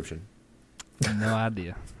subscription. No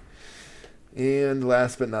idea. And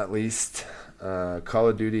last but not least, Call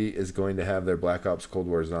of Duty is going to have their Black Ops Cold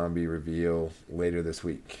War Zombie reveal later this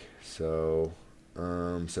week. So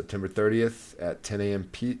September 30th at 10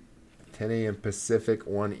 a.m. Pacific,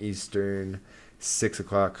 1 Eastern, 6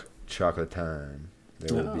 o'clock chocolate time.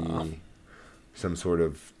 There will be some sort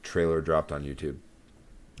of trailer dropped on YouTube.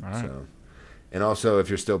 All right. So, and also, if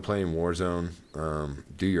you're still playing Warzone,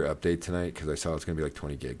 do your update tonight because I saw it's going to be like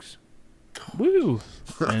 20 gigs. Woo!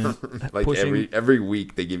 And Like pushing, every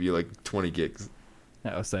week they give you like 20 gigs.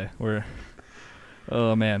 I would say we're.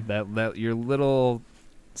 Oh man, that your little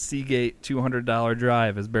Seagate $200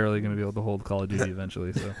 drive is barely going to be able to hold Call of Duty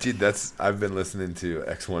eventually. So Dude, I've been listening to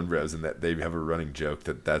X1 Bros and that they have a running joke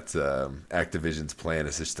that's Activision's plan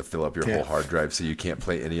is just to fill up your whole hard drive so you can't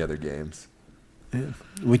play any other games. Yeah.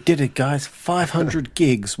 We did it, guys. 500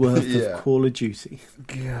 gigs worth Yeah. of Call of Duty.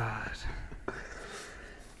 God.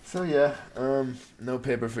 So yeah, no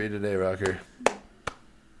paper for you today, Rocker.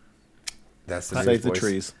 That's the Save news, the boys.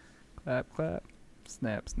 trees. Clap, clap.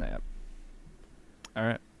 Snap, snap. All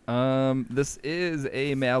right. This is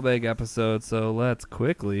a mailbag episode, so let's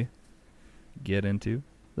quickly get into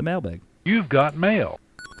the mailbag. You've got mail.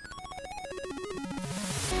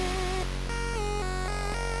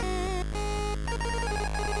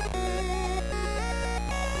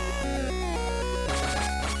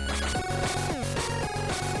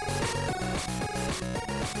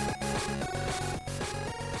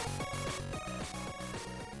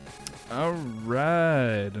 All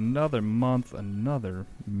right, another month, another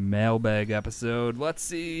mailbag episode. Let's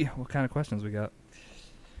see what kind of questions we got.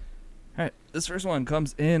 All right, this first one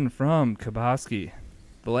comes in from Kaboski.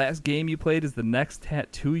 The last game you played is the next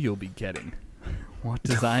tattoo you'll be getting. What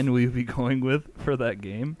design will you be going with for that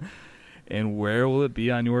game? And where will it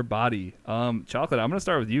be on your body? Chocolate, I'm going to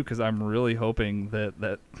start with you because I'm really hoping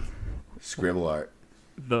that Scribble art.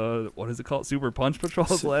 what is it called? Super Punch Patrol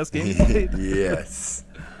is the last game you played? Yes.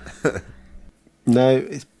 No,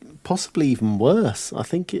 it's possibly even worse. I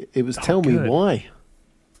think it was Tell Me good. Why.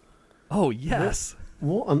 Oh, yes.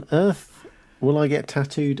 What on earth will I get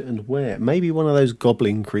tattooed and where? Maybe one of those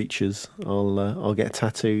goblin creatures. I'll get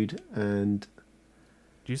tattooed and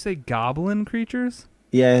Did you say goblin creatures?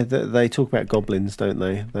 yeah, they talk about goblins, don't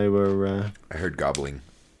they? They were I heard gobbling.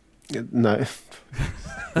 no.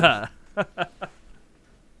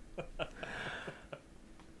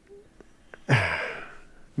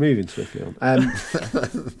 Moving swiftly on.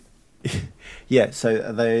 Yeah, so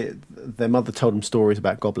their mother told them stories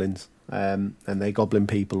about goblins, and they're goblin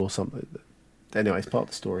people or something. Anyway, it's part of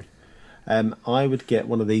the story. I would get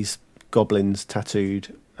one of these goblins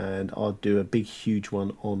tattooed, and I'd do a big, huge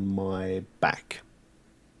one on my back.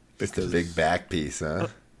 Just a big back piece, huh?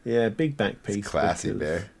 Yeah, big back piece. It's classy, because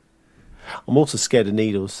Bear. I'm also scared of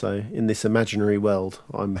needles, so in this imaginary world,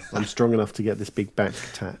 I'm strong enough to get this big back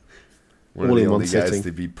tat. One all of the in one only guys sitting.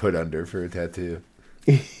 to be put under for a tattoo.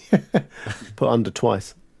 Put under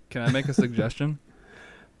twice. Can I make a suggestion?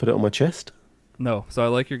 Put it on my chest. No. So I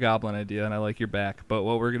like your goblin idea and I like your back. But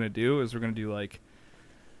what we're going to do is we're going to do like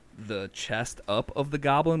the chest up of the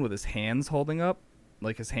goblin with his hands holding up.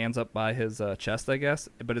 Like his hands up by his chest, I guess.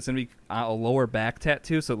 But it's going to be a lower back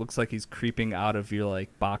tattoo, so it looks like he's creeping out of your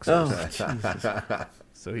like boxers. Oh, Jesus.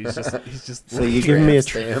 So he's just. So you're giving me a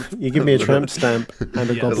Tramp stamp. you give me a tramp stamp and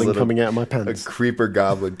a Yes. goblin A little- coming out of my A pants. creeper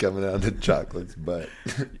goblin coming out of Chocolate's butt.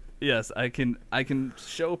 Yes, I can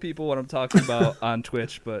show people what I'm talking about on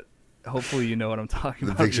Twitch, but hopefully you know what I'm talking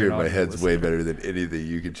The about. picture You're in my an head's audio way better than anything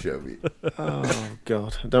you could show me. Oh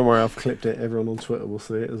God! Don't worry, I've clipped it. Everyone on Twitter will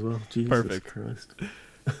see it as well. Jesus Perfect. Christ!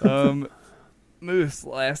 listener. Moose,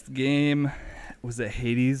 last game, was it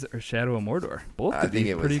Hades or Shadow of Mordor? Both I could think be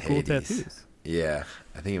it was pretty cool Hades. tattoos. Yeah,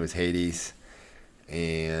 I think it was Hades.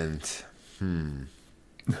 And,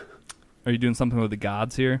 Are you doing something with the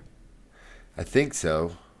gods here? I think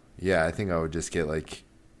so. Yeah, I think I would just get like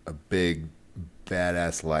a big,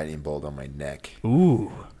 badass lightning bolt on my neck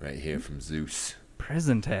Ooh, right here from Zeus.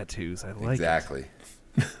 prison tattoos. I like it. Exactly.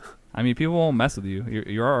 I mean, people won't mess with you.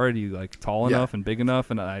 You're already like tall Yeah. enough and big enough,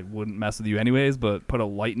 and I wouldn't mess with you anyways. But put a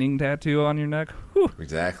lightning tattoo on your neck. Whew.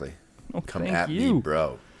 Exactly. Oh, Come thank at you. me,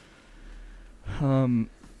 bro.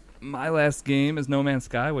 My last game is No Man's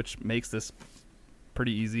Sky, which makes this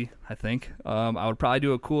pretty easy, I think. I would probably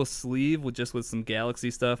do a cool sleeve with some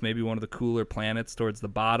galaxy stuff, maybe one of the cooler planets towards the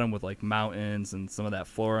bottom with like mountains and some of that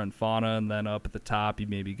flora and fauna, and then up at the top you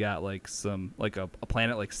maybe got like some like a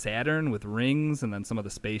planet like Saturn with rings, and then some of the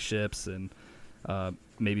spaceships and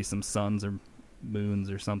maybe some suns or moons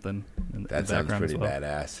or something. In That the sounds background pretty as well.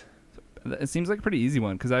 badass. It seems like a pretty easy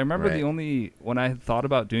one because I remember Right. when I had thought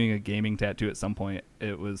about doing a gaming tattoo at some point,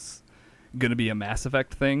 it was going to be a Mass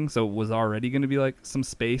Effect thing, so it was already going to be like some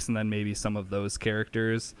space and then maybe some of those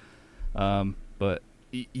characters. But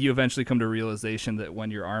you eventually come to realization that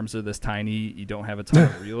when your arms are this tiny, you don't have a ton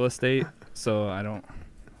of real estate. So I don't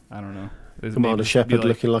know. Maybe Commander just be Shepard like,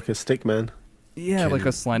 looking like a stick man. yeah, like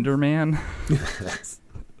a Slender Man. That's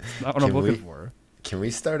not what I'm Can looking we- for. Can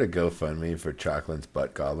we start a GoFundMe for Chocolate's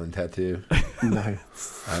butt goblin tattoo? No.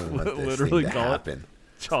 I want this Literally thing to call it- happen.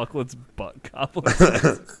 Chocolate's butt goblin.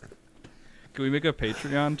 Can we make a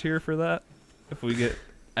Patreon tier for that? If we get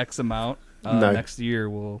X amount No. next year,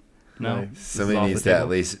 we'll no. No. This is Somebody off needs the to table. at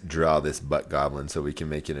least draw this butt goblin so we can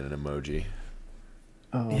make it an emoji.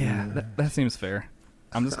 Oh, Yeah, no. that seems fair.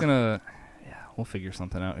 I'm just gonna. Yeah, we'll figure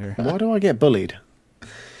something out here Why do I get bullied?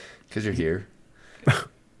 Because you're here.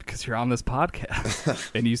 because you're on this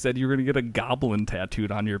podcast, and you said you were gonna get a goblin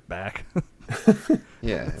tattooed on your back.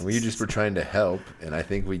 Yeah, and we just were trying to help, and I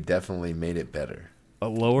think we definitely made it better. A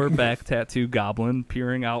lower back tattoo goblin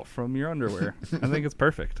peering out from your underwear. I think it's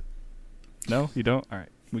perfect. No, you don't. All right,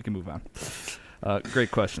 we can move on.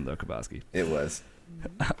 Great question though, Kaboski. It was.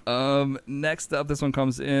 Next up, this one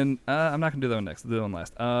comes in. I'm not gonna do that one next. I'll do that one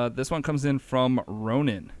last. This one comes in from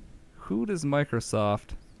Ronan. Who does Microsoft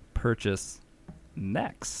purchase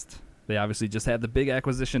next? They obviously just had the big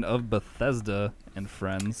acquisition of Bethesda and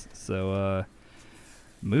friends. So,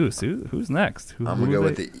 Moose, who's next? I'm going to go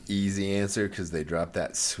with the easy answer because they dropped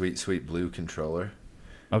that sweet, sweet blue controller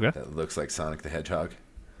Okay. that looks like Sonic the Hedgehog.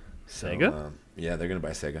 So, Sega? yeah, they're going to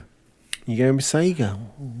buy Sega. You going with Sega?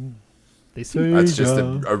 They seem. That's just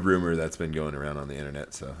Sega. a rumor that's been going around on the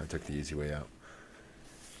internet, so I took the easy way out.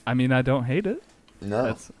 I mean, I don't hate it. No.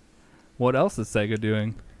 That's what else is Sega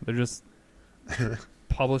doing? They're just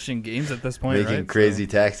publishing games at this point, Making right? Crazy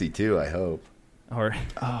Taxi too, I hope. Or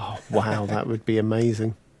Oh, wow, that would be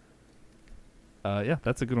amazing. yeah,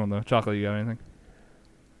 that's a good one though. Chocolate, you got anything?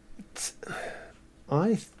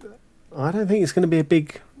 I don't think it's going to be a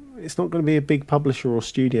big. It's not going to be a big publisher or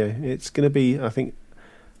studio. It's going to be, I think,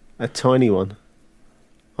 a tiny one.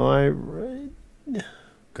 Gunman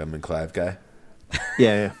Clive guy.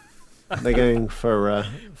 Yeah. They're going for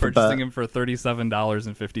Purchasing him for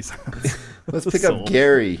 $37.50. Let's pick Sold. up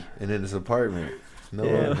Gary in his apartment. No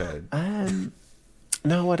Yeah. overhead.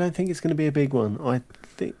 No, I don't think it's going to be a big one. I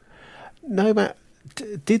think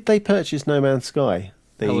did they purchase No Man's Sky?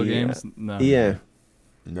 Hello Games? No. Yeah.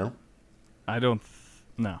 No. I don't.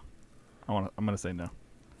 No. I'm gonna say no.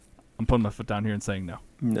 I'm putting my foot down here and saying no.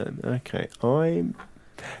 No. Okay. I'm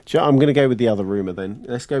going to go with the other rumor then.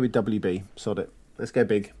 Let's go with WB. Sod it. Let's go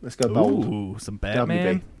big. Let's go bold. Ooh, some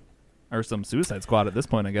Batman WB. or some Suicide Squad at this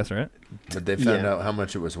point, I guess, right? But they found Yeah. out how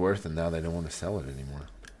much it was worth, and now they don't want to sell it anymore.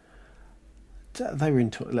 They were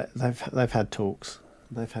in. They've had talks.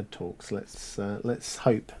 They've had talks. Let's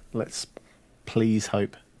hope. Let's please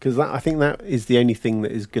hope, because I think that is the only thing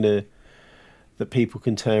that is gonna that people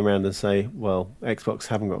can turn around and say, well, Xbox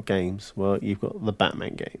haven't got games. Well, you've got the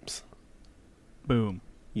Batman games. Boom.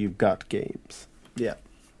 You've got games. Yeah.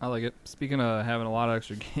 I like it. Speaking of having a lot of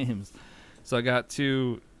extra games, so I got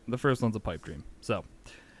two. The first one's a pipe dream. So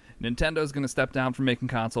Nintendo's going to step down from making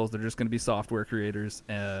consoles. They're just going to be software creators.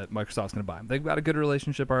 Microsoft's going to buy them. They've got a good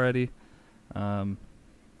relationship already.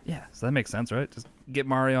 Yeah, so that makes sense, right? Just get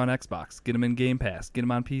Mario on Xbox. Get him in Game Pass. Get him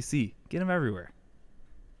on PC. Get him everywhere.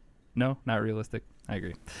 No, not realistic. I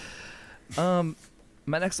agree.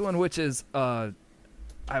 My next one, which is, I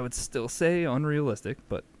would still say unrealistic,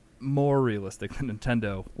 but more realistic than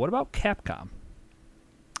Nintendo, what about Capcom?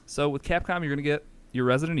 So with Capcom, you're going to get your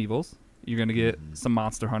Resident Evils, you're going to get some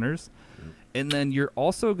Monster Hunters, and then you're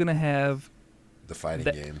also going to have The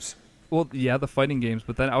fighting games. Well, yeah, the fighting games.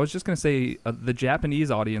 But then I was just going to say the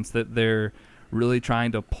Japanese audience, that they're really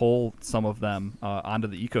trying to pull some of them onto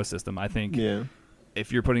the ecosystem. I think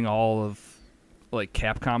if you're putting all of like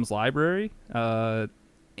Capcom's library, and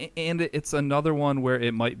it's another one where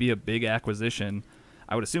it might be a big acquisition.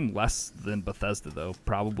 I would assume less than Bethesda, though,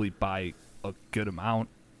 probably by a good amount.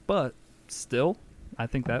 But still, I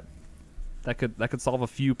think that could solve a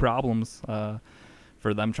few problems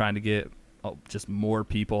for them trying to get just more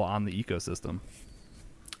people on the ecosystem.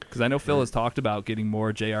 Because I know Phil has talked about getting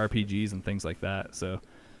more JRPGs and things like that. So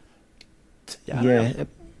that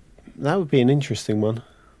would be an interesting one.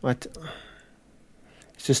 It's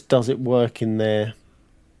just, does it work in their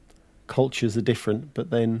cultures are different, but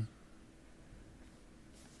then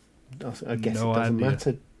I guess no it doesn't idea.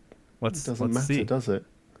 matter. Let's matter, see. Does it?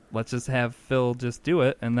 Let's just have Phil just do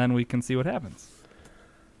it, and then we can see what happens.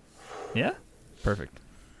 Yeah? Perfect.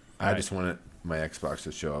 I just wanted my Xbox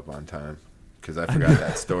to show up on time because I forgot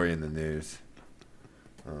that story in the news.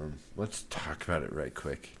 Let's talk about it right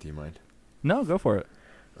quick. Do you mind? No, go for it.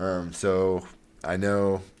 So I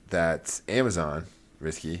know that Amazon,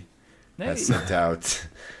 Risky, has sent out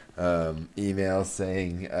emails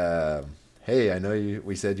saying, hey, I know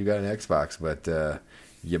we said you got an Xbox, but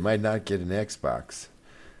you might not get an Xbox.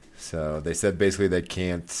 So they said basically they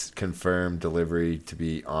can't confirm delivery to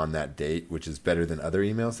be on that date, which is better than other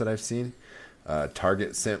emails that I've seen.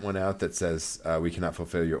 Target sent one out that says we cannot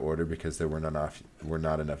fulfill your order because there were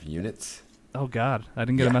not enough units. Oh God, I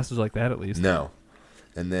didn't get a message like that at least. No.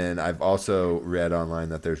 And then I've also read online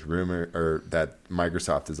that there's rumor or that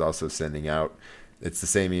Microsoft is also sending out. It's the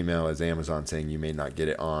same email as Amazon saying you may not get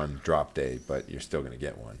it on drop day, but you're still going to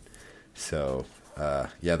get one. So.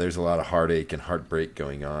 There's a lot of heartache and heartbreak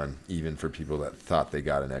going on, even for people that thought they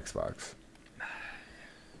got an Xbox.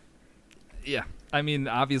 Yeah. I mean,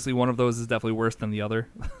 obviously one of those is definitely worse than the other.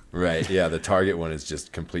 Right. Yeah, the Target one is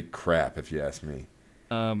just complete crap, if you ask me.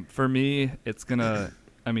 For me, it's going to,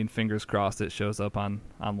 fingers crossed it shows up on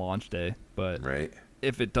launch day. But right.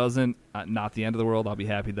 If it doesn't, not the end of the world. I'll be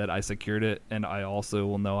happy that I secured it, and I also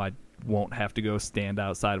will know I won't have to go stand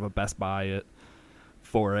outside of a Best Buy at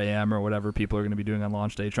 4 a.m. or whatever people are going to be doing on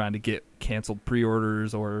launch day, trying to get canceled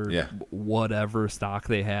pre-orders or whatever stock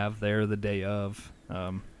they have there the day of.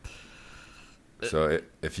 So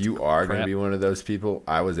if you are going to be one of those people,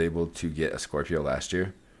 I was able to get a Scorpio last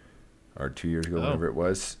year or 2 years ago, whatever it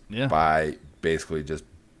was, by basically just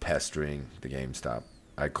pestering the GameStop.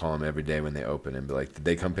 I call them every day when they open and be like, did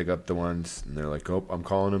they come pick up the ones? And they're like, oh, I'm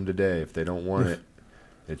calling them today. If they don't want it,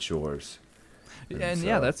 it's yours. And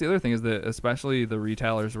that's the other thing is that especially the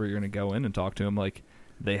retailers where you're going to go in and talk to them, like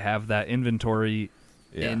they have that inventory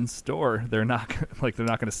in store. They're not going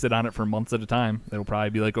to sit on it for months at a time. It'll probably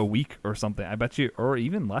be like a week or something. I bet you, or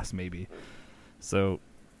even less maybe. So,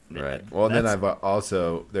 right. Well, then I've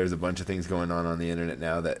also there's a bunch of things going on the internet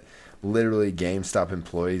now that literally GameStop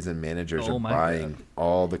employees and managers are buying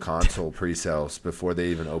all the console pre-sales before they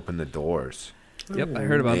even open the doors. Yep, I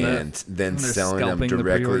heard about that. And then selling them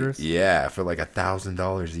directly, for like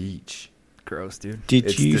 $1,000 each. Gross, dude.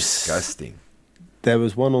 It's disgusting. There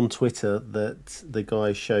was one on Twitter that the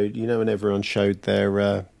guy showed. You know, when everyone showed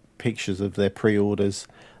their pictures of their pre-orders,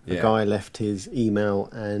 the guy left his email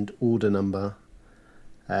and order number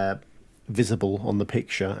visible on the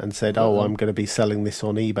picture and said, I'm going to be selling this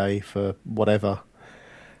on eBay for whatever.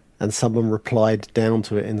 And someone replied down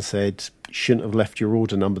to it and said, shouldn't have left your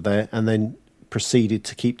order number there, and then proceeded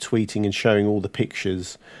to keep tweeting and showing all the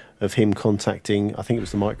pictures of him contacting, I think it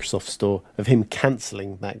was the Microsoft store, of him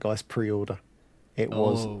cancelling that guy's pre-order. It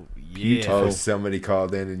was beautiful. Oh, somebody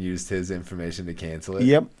called in and used his information to cancel it?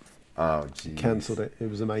 Yep. Oh, geez. Cancelled it. It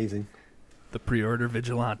was amazing. The pre-order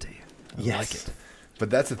vigilante. I like it. But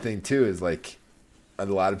that's the thing, too, is like a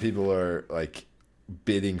lot of people are like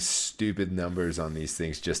bidding stupid numbers on these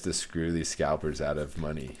things just to screw these scalpers out of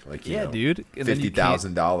money. Like, dude.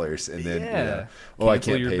 $50,000 and then, I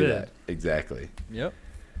can't pay that. Exactly. Yep.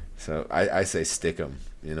 So I say stick them.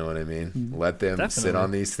 You know what I mean? Let them sit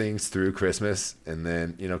on these things through Christmas, and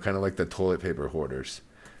then, kind of like the toilet paper hoarders.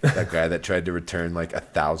 That guy that tried to return like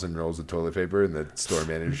 1,000 rolls of toilet paper, and the store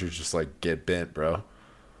manager's just like, get bent, bro.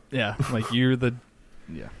 Yeah, like you're the...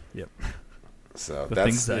 Yeah, yep. So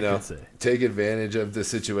that's, take advantage of the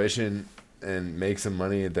situation and make some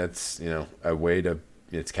money. That's, a way to...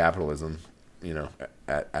 It's capitalism,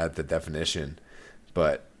 at the definition.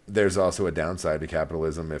 But there's also a downside to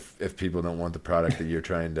capitalism if people don't want the product that you're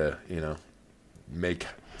trying to, make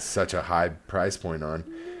such a high price point on,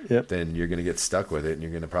 Yep. then you're going to get stuck with it, and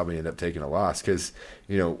you're going to probably end up taking a loss. Because,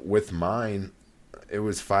 you know, with mine, it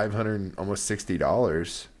was $500, almost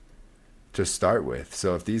 $60 to start with.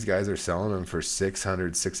 So if these guys are selling them for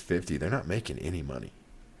 $600, $650, they're not making any money.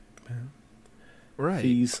 Right.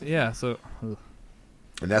 Fees. Yeah. So. Ugh.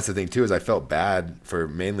 And that's the thing too, is I felt bad for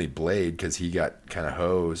mainly Blade because he got kind of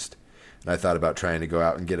hosed, and I thought about trying to go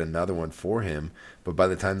out and get another one for him. But by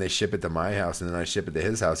the time they ship it to my house and then I ship it to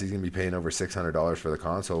his house, he's gonna be paying over $600 for the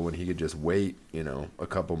console when he could just wait, you know, a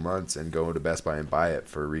couple months and go to Best Buy and buy it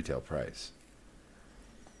for a retail price.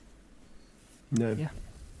 No. Yeah.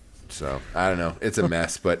 So I don't know, it's a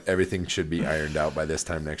mess, but everything should be ironed out by this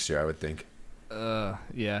time next year, I would think.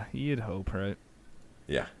 Yeah. You'd hope, right?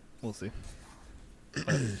 Yeah. We'll see.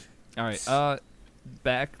 All right.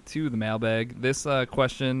 Back to the mailbag. This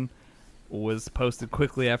question was posted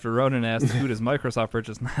quickly after Ronan asked, "Who does Microsoft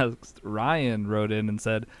purchase next?" Ryan wrote in and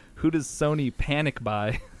said, "Who does Sony panic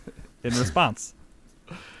buy?" in response.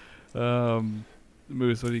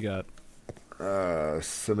 Moose, what do you got?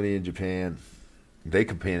 Somebody in Japan, they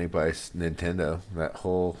could panic buy Nintendo. That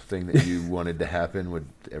whole thing that you wanted to happen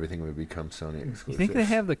everything would become Sony exclusive. You think they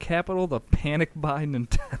have the capital to panic buy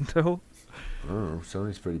Nintendo? Oh,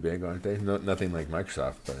 Sony's pretty big, aren't they? Nothing like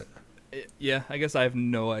Microsoft, but Yeah, I guess I have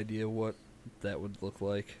no idea what that would look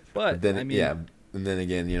like. But then I mean, yeah, and then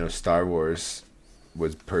again, you know, Star Wars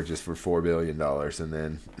was purchased for $4 billion, and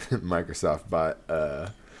then Microsoft bought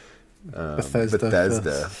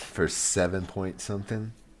Bethesda for 7 point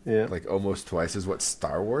something. Yeah. Like almost twice as what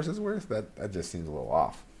Star Wars is worth. That just seems a little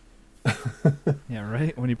off. yeah,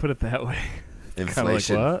 right. When you put it that way, kind of like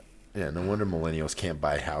Inflation. what? Yeah, no wonder millennials can't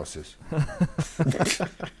buy houses.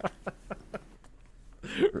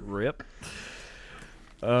 Rip.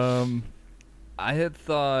 I had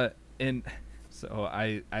thought, and so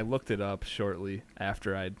I looked it up shortly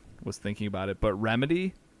after I was thinking about it, but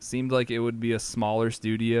Remedy seemed like it would be a smaller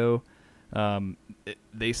studio.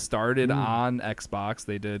 They started on Xbox.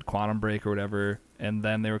 They did Quantum Break or whatever, and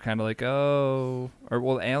then they were kind of like,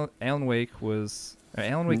 Alan Wake was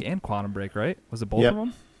Alan Wake and Quantum Break, right? Was it both of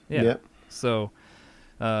them? Yeah. Yep. So,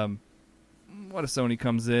 what if Sony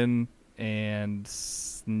comes in and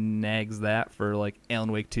snags that for like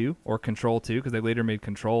Alan Wake 2 or Control 2, because they later made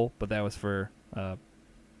Control, but that was for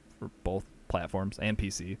both platforms and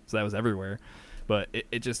PC, so that was everywhere. But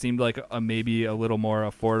it just seemed like maybe a little more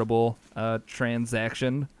affordable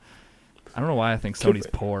transaction. I don't know why I think Sony's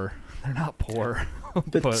poor. They're not poor.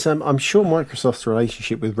 But I'm sure Microsoft's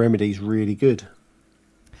relationship with Remedy is really good.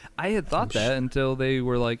 I had thought that until they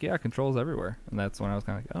were like, yeah, Control's everywhere. And that's when I was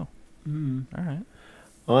kind of like, all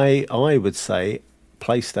right. I would say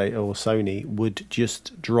PlayStation or Sony would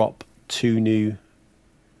just drop 2 new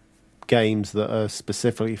games that are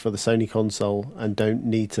specifically for the Sony console and don't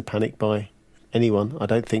need to panic buy anyone. I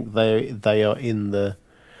don't think they are in the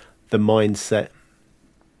mindset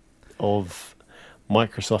of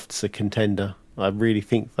Microsoft's a contender. I really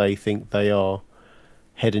think they are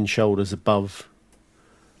head and shoulders above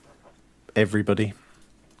everybody.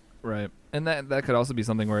 Right. And that could also be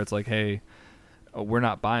something where it's like, hey, we're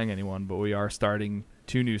not buying anyone, but we are starting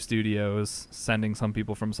 2 new studios, sending some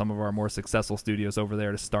people from some of our more successful studios over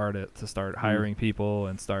there to start hiring people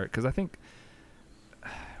and start, because I think,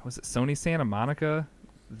 was it Sony Santa Monica?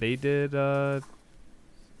 They did God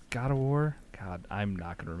of War. God, I'm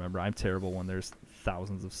not going to remember. I'm terrible when there's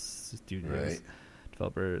thousands of studios,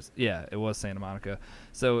 developers. Yeah, it was Santa Monica.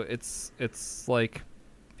 So it's like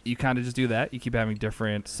you kind of just do that. You keep having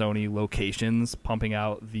different Sony locations pumping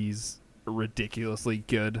out these ridiculously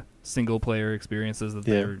good single-player experiences that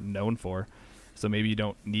they're known for. So maybe you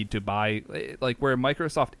don't need to buy, like where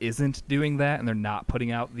Microsoft isn't doing that and they're not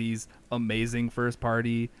putting out these amazing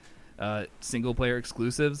first-party single-player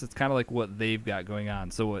exclusives. It's kind of like what they've got going on.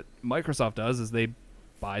 So what Microsoft does is they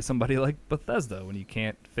buy somebody like Bethesda. When you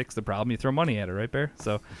can't fix the problem, you throw money at it, right, Bear?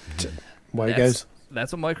 So Way it goes.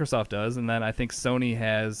 That's what Microsoft does, and then I think Sony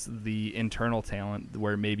has the internal talent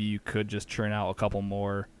where maybe you could just churn out a couple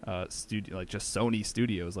more like just Sony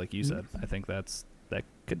studios, like you said. I think that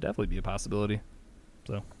could definitely be a possibility.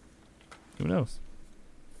 So, who knows?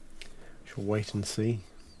 Shall wait and see.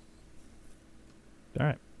 All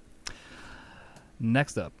right.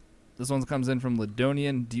 Next up, this one comes in from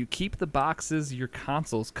Ladonian. Do you keep the boxes your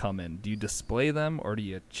consoles come in? Do you display them or do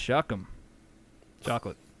you chuck them?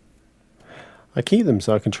 Chocolate. I keep them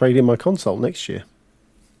so I can trade in my console next year.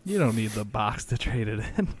 You don't need the box to trade it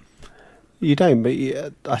in. You don't, but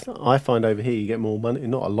I find over here you get more money.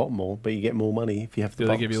 Not a lot more, but you get more money if you have the Do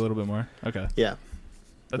box. they give you a little bit more? Okay. Yeah.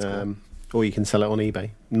 That's cool. Or you can sell it on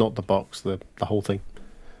eBay. Not the box, the whole thing.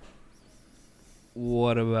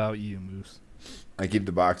 What about you, Moose? I keep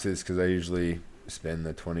the boxes because I usually spend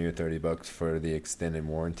the $20 or $30 for the extended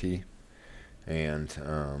warranty,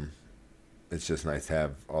 and it's just nice to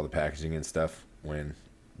have all the packaging and stuff when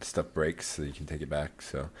stuff breaks, so you can take it back.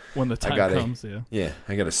 So When the time comes, yeah,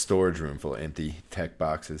 I got a storage room full of empty tech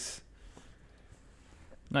boxes.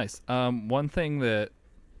 Nice. One thing that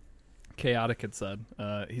Chaotic had said,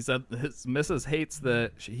 he said his missus hates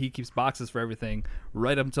that he keeps boxes for everything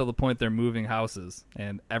right up until the point they're moving houses,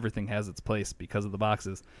 and everything has its place because of the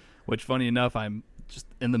boxes. Which, funny enough, I'm just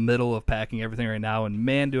in the middle of packing everything right now, and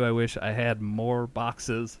man, do I wish I had more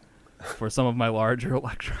boxes for some of my larger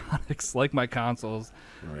electronics, like my consoles,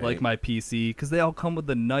 like my PC, because they all come with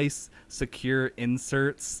the nice, secure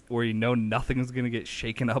inserts where you know nothing's going to get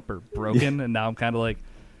shaken up or broken. And now I'm kind of like,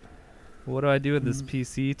 what do I do with this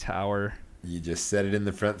PC tower? You just set it in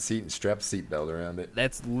the front seat and strap a seatbelt around it.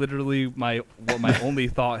 That's literally what my only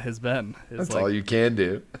thought has been. That's like, all you can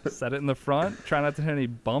do. Set it in the front, try not to hit any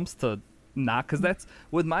bumps to knock, because that's,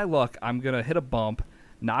 with my luck, I'm going to hit a bump,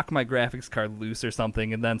 knock my graphics card loose or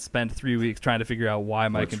something, and then spend 3 weeks trying to figure out why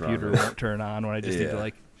my computer won't turn on when I just need to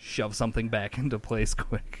like shove something back into place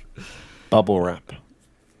quick. Bubble wrap.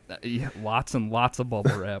 Yeah, lots and lots of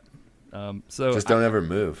bubble wrap. So just don't ever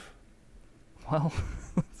move. Well,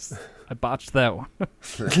 I botched that one.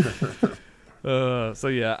 So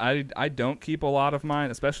yeah, I don't keep a lot of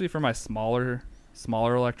mine, especially for my smaller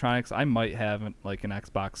electronics. I might have like an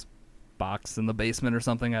Xbox box in the basement or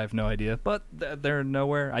something. I have no idea, but they're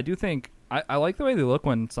nowhere. I do think I like the way they look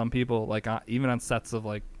when some people, like even on sets of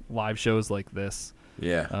like live shows like this,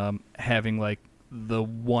 having like the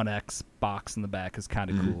 1X box in the back is kind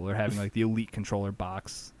of cool, or having like the Elite controller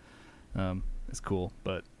box is cool.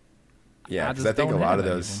 But yeah, because I think a lot of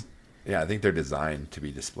those, I think they're designed to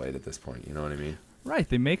be displayed at this point. You know what I mean? Right.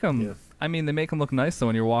 They make them. Yeah. I mean, they make them look nice. So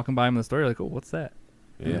when you're walking by them in the store, you're like, "Oh, what's that?"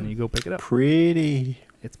 Yeah. And then you go pick it up. Pretty.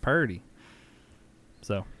 It's pretty.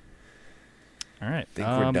 So, all right. I think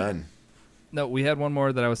we're done. No, we had one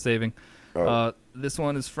more that I was saving. Oh. This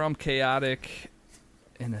one is from Chaotic,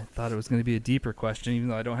 and I thought it was going to be a deeper question, even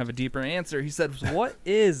though I don't have a deeper answer. He said, "What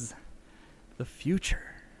is the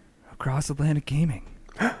future of Cross Atlantic Gaming?"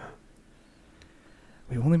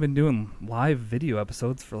 We've only been doing live video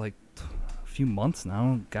episodes for like a few months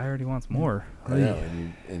now. Guy already wants more. I know, and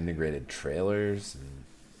you integrated trailers and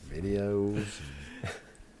videos. And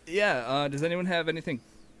yeah. Does anyone have anything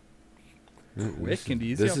quick and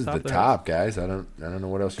easy? This is the top, guys. I don't know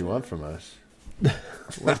what else you want from us.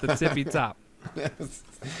 With the tippy top.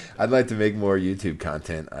 I'd like to make more YouTube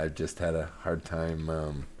content. I've just had a hard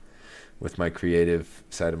time with my creative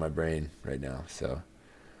side of my brain right now. So.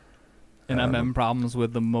 And I'm having problems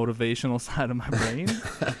with the motivational side of my brain.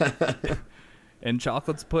 And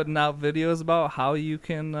Chocolate's putting out videos about how you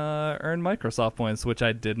can earn Microsoft points, which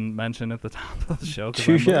I didn't mention at the top of the show.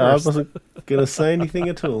 I wasn't going to say anything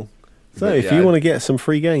at all. So if you want to get some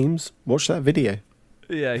free games, watch that video.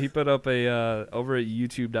 Yeah, he put up a over at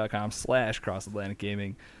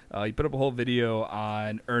youtube.com/crossatlanticgaming. He put up a whole video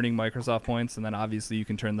on earning Microsoft points, and then obviously you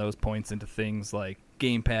can turn those points into things like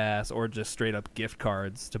Game Pass or just straight up gift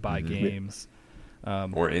cards to buy games.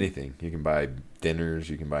 Or anything. You can buy dinners.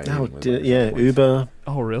 You can buy anything. With points. Uber.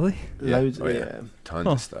 Oh, really? Yeah. Loads, Tons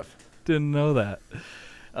of stuff. Didn't know that.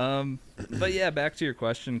 But yeah, back to your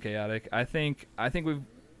question, Chaotic. I think we've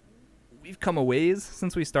come a ways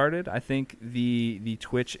since we started. I think the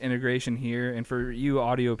Twitch integration here, and for you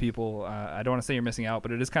audio people, I don't want to say you're missing out,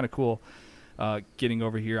 but it is kind of cool getting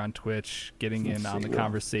over here on Twitch, getting in on the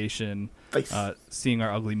conversation, seeing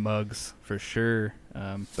our ugly mugs for sure.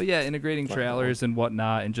 But yeah, integrating trailers and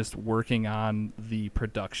whatnot, and just working on the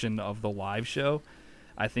production of the live show,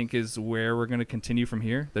 I think is where we're going to continue from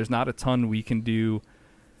here. There's not a ton we can do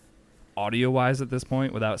audio-wise at this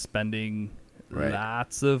point without spending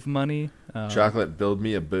lots of money. Chocolate, build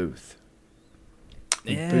me a booth.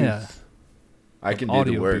 Yeah. I can do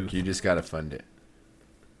the work. Booth. You just got to fund it.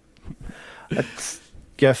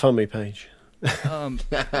 GoFundMe page. Is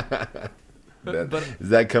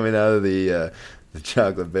that coming out of the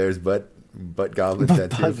Chocolate Bear's butt goblin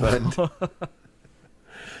tattoo fund?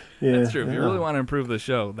 Yeah, that's true. If you really want to improve the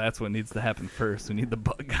show, that's what needs to happen first. We need the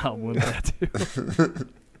butt goblin tattoo.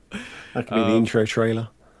 That could be the intro trailer.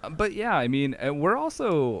 But yeah, I mean, we're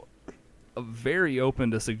also very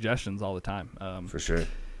open to suggestions all the time. For sure.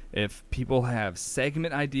 If people have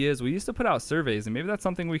segment ideas, we used to put out surveys, and maybe that's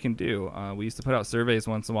something we can do. We used to put out surveys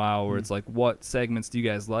once in a while where it's like, what segments do you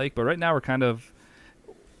guys like? But right now we're kind of,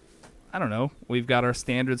 I don't know, we've got our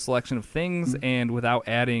standard selection of things, and without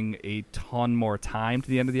adding a ton more time to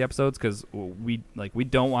the end of the episodes, because we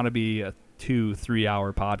don't want to be a 2-3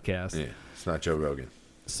 hour podcast. Yeah. It's not Joe Rogan.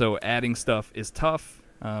 So adding stuff is tough,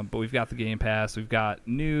 but we've got the Game Pass. We've got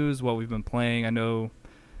news, what we've been playing. I don't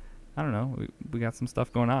know. We got some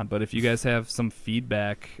stuff going on. But if you guys have some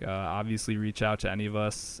feedback, obviously reach out to any of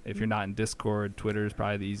us. If you're not in Discord, Twitter is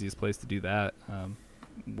probably the easiest place to do that.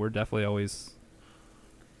 We're definitely always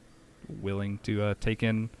willing to take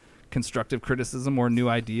in constructive criticism or new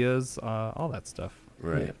ideas, all that stuff.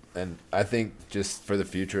 Right. Yeah. And I think just for the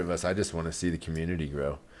future of us, I just want to see the community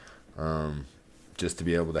grow. Just to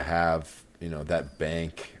be able to have, that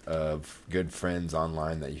bank of good friends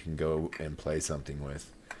online that you can go and play something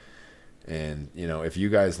with. And, if you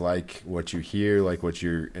guys like what you hear, like what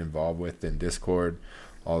you're involved with in Discord,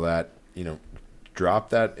 all that, drop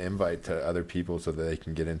that invite to other people so that they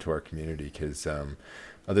can get into our community. Because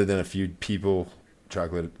other than a few people,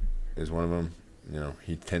 Chocolate is one of them.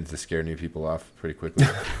 He tends to scare new people off pretty quickly.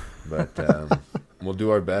 But we'll do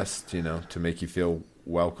our best, to make you feel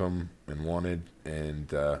welcome and wanted, and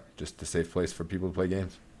just a safe place for people to play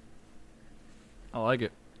games. I like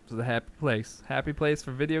it. It's a happy place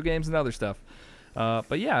for video games and other stuff.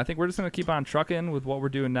 But yeah, I think we're just going to keep on trucking with what we're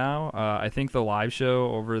doing now. I think the live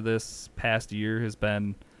show over this past year has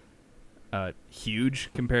been huge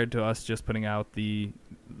compared to us just putting out the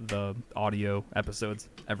audio episodes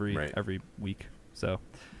every week. So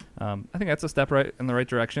I think that's a step right in the right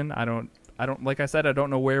direction. I don't like I said, I don't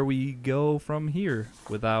know where we go from here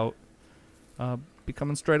without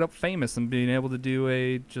becoming straight up famous and being able to do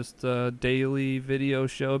a daily video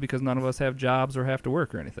show because none of us have jobs or have to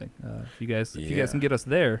work or anything. If you guys can get us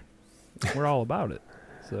there, we're all about it.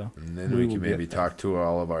 So and then we can maybe talk to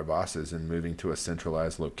all of our bosses and moving to a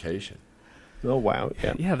centralized location. Oh wow!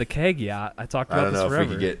 Yeah. Yeah, the keg yacht. I talked about this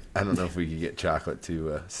forever. I don't know if we could get Chocolate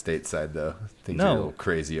to stateside though. Things are a little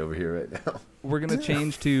crazy over here right now. We're gonna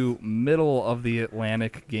change to middle of the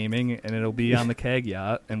Atlantic gaming, and it'll be on the keg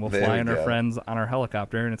yacht, and we'll fly in our friends on our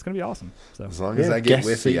helicopter, and it's gonna be awesome. So as long as I get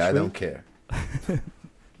Wi-Fi, I don't care.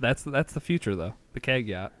 That's the future though. The keg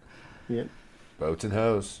yacht. Yeah. Boats and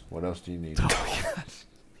hose. What else do you need? Oh my gosh.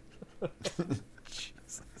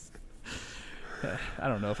 I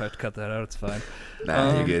don't know if I have to cut that out. It's fine.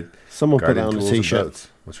 Nah, you're good. Someone Guardian put that on a tools and t-shirt. boats.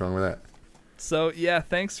 What's wrong with that? So yeah,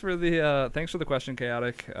 thanks for the question,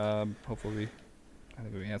 Chaotic. Hopefully, I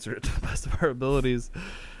think we answered it to the best of our abilities.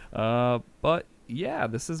 But yeah,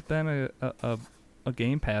 this has been a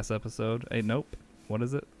Game Pass episode. Hey, nope. What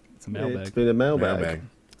is it? It's a mailbag. It's been a mailbag.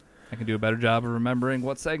 I can do a better job of remembering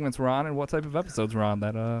what segments we're on and what type of episodes we're on.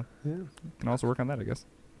 That can also work on that, I guess.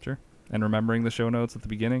 Sure. And remembering the show notes at the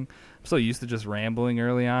beginning. I'm so used to just rambling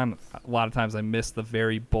early on. A lot of times I miss the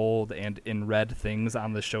very bold and in red things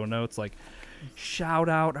on the show notes, like shout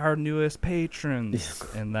out our newest patrons,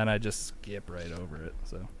 and then I just skip right over it.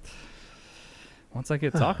 So once I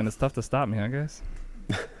get talking, it's tough to stop me, huh, guys?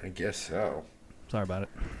 I guess so. Sorry about it.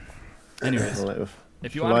 Anyways,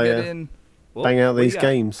 if you Shall want to I, get in, bang out these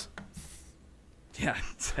games. Yeah,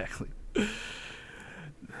 exactly.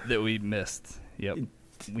 That we missed. Yep.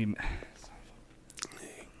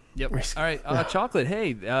 Yep. All right, Chocolate.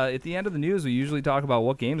 Hey, at the end of the news, we usually talk about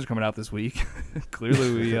what games are coming out this week.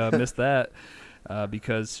 Clearly, we missed that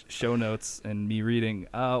because show notes and me reading.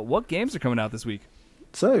 What games are coming out this week?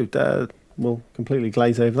 So, we'll completely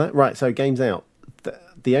glaze over that. Right, so games out.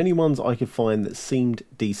 The only ones I could find that seemed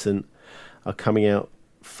decent are coming out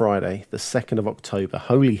Friday, the 2nd of October.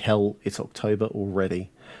 Holy hell, it's October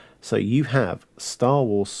already. So you have Star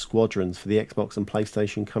Wars Squadrons for the Xbox and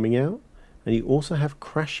PlayStation coming out. And you also have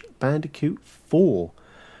Crash Bandicoot 4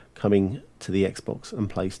 coming to the Xbox and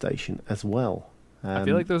PlayStation as well. I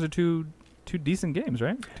feel like those are two decent games,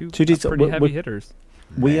 right? Two decent, pretty heavy hitters.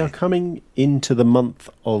 We are coming into the month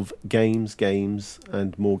of games,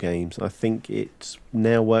 and more games. I think it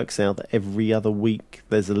now works out that every other week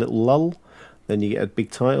there's a little lull, then you get a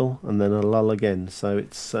big title, and then a lull again. So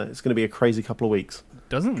it's going to be a crazy couple of weeks.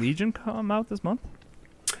 Doesn't Legion come out this month?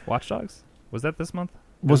 Watch Dogs? Was that this month?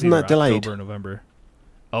 Wasn't that delayed? October, November.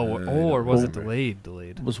 Or was it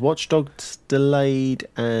delayed? Was Watch Dogs delayed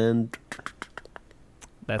and...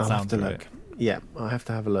 That sounds right. Look. Yeah, I'll have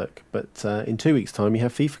to have a look. But in 2 weeks' time, you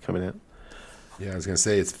have FIFA coming out. Yeah, I was going to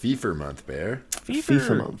say it's FIFA month, Bear.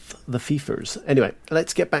 FIFA month. The FIFAs. Anyway,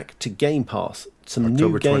 let's get back to Game Pass. Some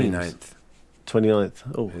October new games. 29th.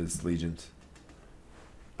 29th. Oh. Is Legions.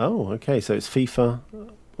 Oh, okay. So it's FIFA,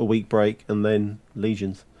 a week break, and then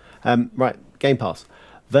Legions. Right, Game Pass.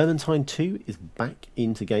 Vermintide 2 is back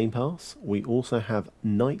into Game Pass. We also have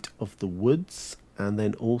Night of the Woods, and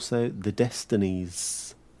then also The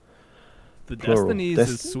Destinies. The Plural. Destinies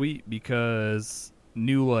is sweet because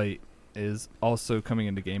New Light is also coming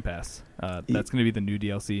into Game Pass. That's going to be the new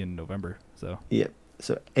DLC in November. So yeah.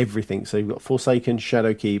 So everything. So you've got Forsaken,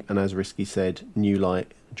 Shadowkeep, and as Risky said, New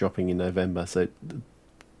Light dropping in November. So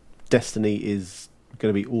Destiny is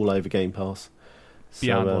going to be all over Game Pass.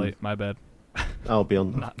 Beyond Light, my bad. Oh,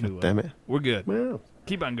 Beyond. Not New Light. Damn it. We're good. Well,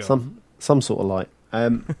 Keep on going. some sort of light.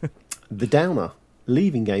 The Downer,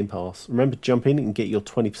 leaving Game Pass. Remember to jump in and get your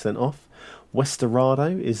 20% off.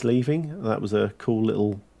 Westerado is leaving. That was a cool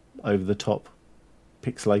little over-the-top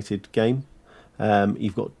pixelated game.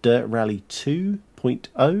 You've got Dirt Rally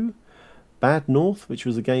 2.0, Bad North, which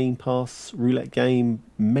was a Game Pass roulette game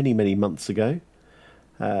many, many months ago.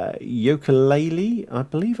 Yooka-Laylee, I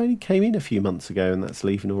believe only came in a few months ago, and that's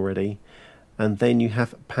leaving already. And then you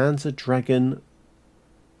have Panzer Dragon,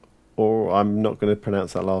 or I'm not going to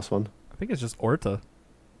pronounce that last one. I think it's just Orta.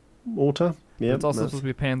 Orta? Yeah. It's also supposed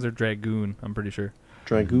to be Panzer Dragoon, I'm pretty sure.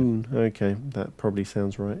 Dragoon, okay, that probably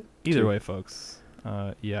sounds right. Either too. way, folks.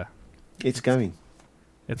 Yeah. It's going.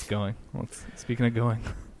 It's going. Speaking of going,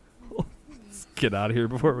 let's get out of here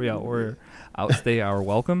before we outstay our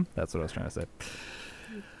welcome. That's what I was trying to say.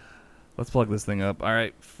 Let's plug this thing up. All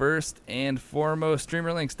right. First and foremost,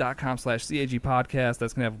 streamerlinks.com/CAG podcast.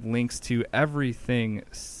 That's going to have links to everything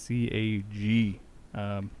CAG. It's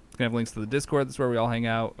going to have links to the Discord. That's where we all hang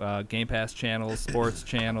out. Game Pass channels, sports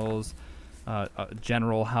channels,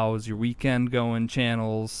 general how's your weekend going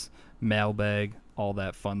channels, mailbag, all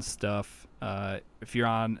that fun stuff. If you're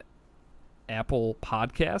on Apple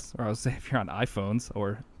Podcasts, or I would say if you're on iPhones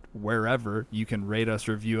or wherever, you can rate us,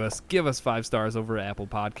 review us, give us 5 stars over at Apple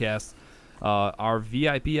Podcasts. Our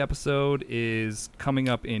VIP episode is coming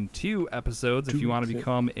up in 2 episodes. If you want to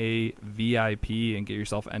become a VIP and get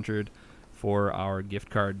yourself entered for our gift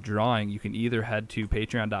card drawing, you can either head to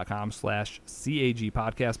patreon.com/CAG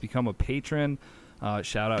podcast, become a patron.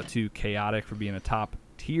 Shout out to Chaotic for being a top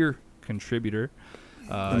tier contributor.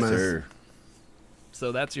 Sir.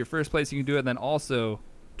 So that's your first place you can do it. Then also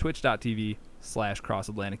twitch.tv/Cross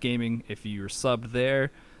Atlantic Gaming if you're subbed there.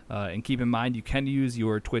 And keep in mind, you can use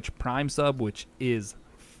your Twitch Prime sub, which is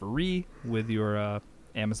free with your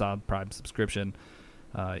Amazon Prime subscription.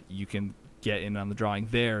 You can get in on the drawing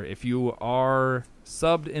there. If you are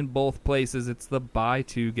subbed in both places, it's the buy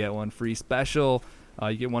 2, get 1 free special.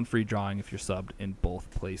 You get 1 free drawing if you're subbed in both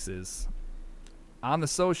places. On the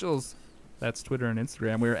socials, that's Twitter and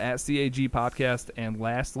Instagram, we're at CAG Podcast. And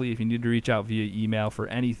lastly, if you need to reach out via email for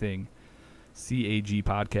anything,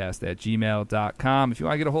 cagpodcast@gmail.com. If you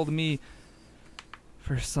want to get a hold of me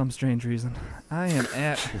for some strange reason, I am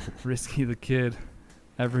at Risky the Kid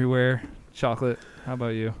everywhere. Chocolate, how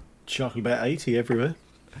about you? Chocolate about 80 everywhere.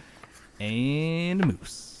 And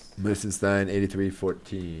Moose. Moosenstein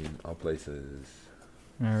 8314, all places.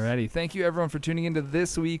 Alrighty. Thank you, everyone, for tuning into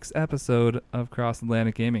this week's episode of Cross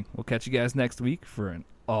Atlantic Gaming. We'll catch you guys next week for an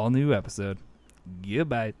all-new episode.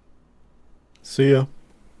 Goodbye. See ya.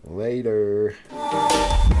 Later.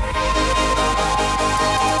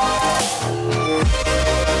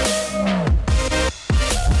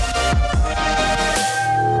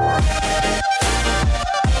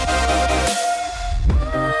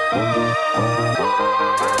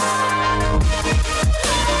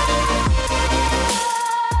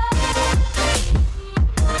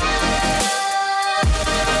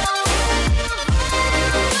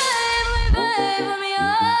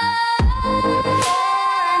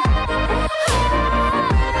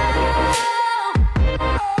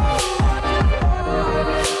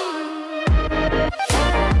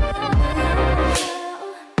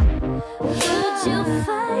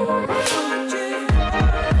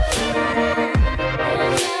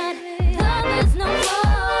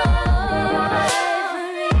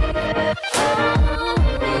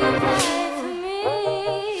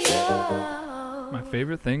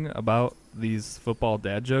 Favorite thing about these football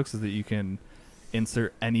dad jokes is that you can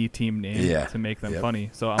insert any team name to make them funny.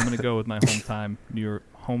 So I'm going to go with my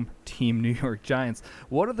home team New York Giants.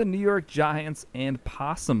 What do the New York Giants and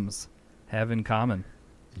Possums have in common?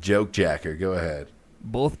 Joke Jacker, go ahead.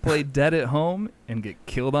 Both play dead at home and get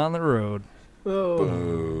killed on the road. Oh.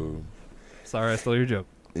 Boom. Sorry, I stole your joke.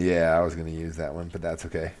 Yeah, I was going to use that one, but that's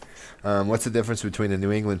okay. What's the difference between a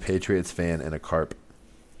New England Patriots fan and a carp?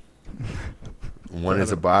 One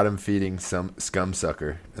is a bottom-feeding scum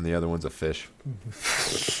sucker, and the other one's a fish.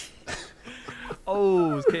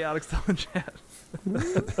 Oh, it's Chaotic still in chat.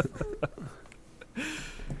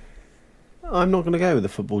 I'm not going to go with a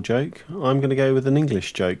football joke. I'm going to go with an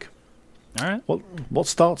English joke. All right. What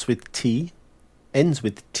starts with T, ends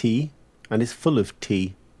with T, and is full of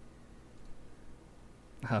tea?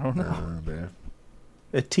 I don't know.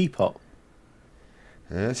 A teapot.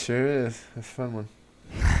 Yeah, it sure is. That's a fun one.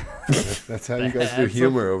 That's how you guys do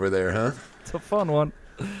humor over there, huh? It's a fun one.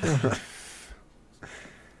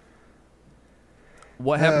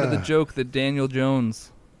 What happened to the joke that Daniel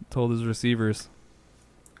Jones told his receivers?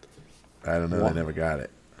 I don't know. What? I never got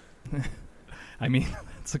it. I mean,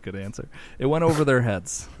 that's a good answer. It went over their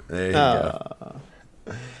heads. There you go.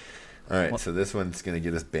 All right, so this one's going to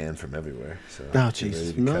get us banned from everywhere. So Oh, get Jesus,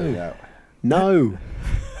 ready to cut it no. out. No.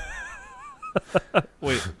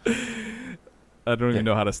 Wait. I don't even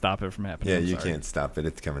know how to stop it from happening. Yeah, I'm you sorry. can't stop it.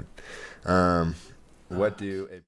 It's coming. What do...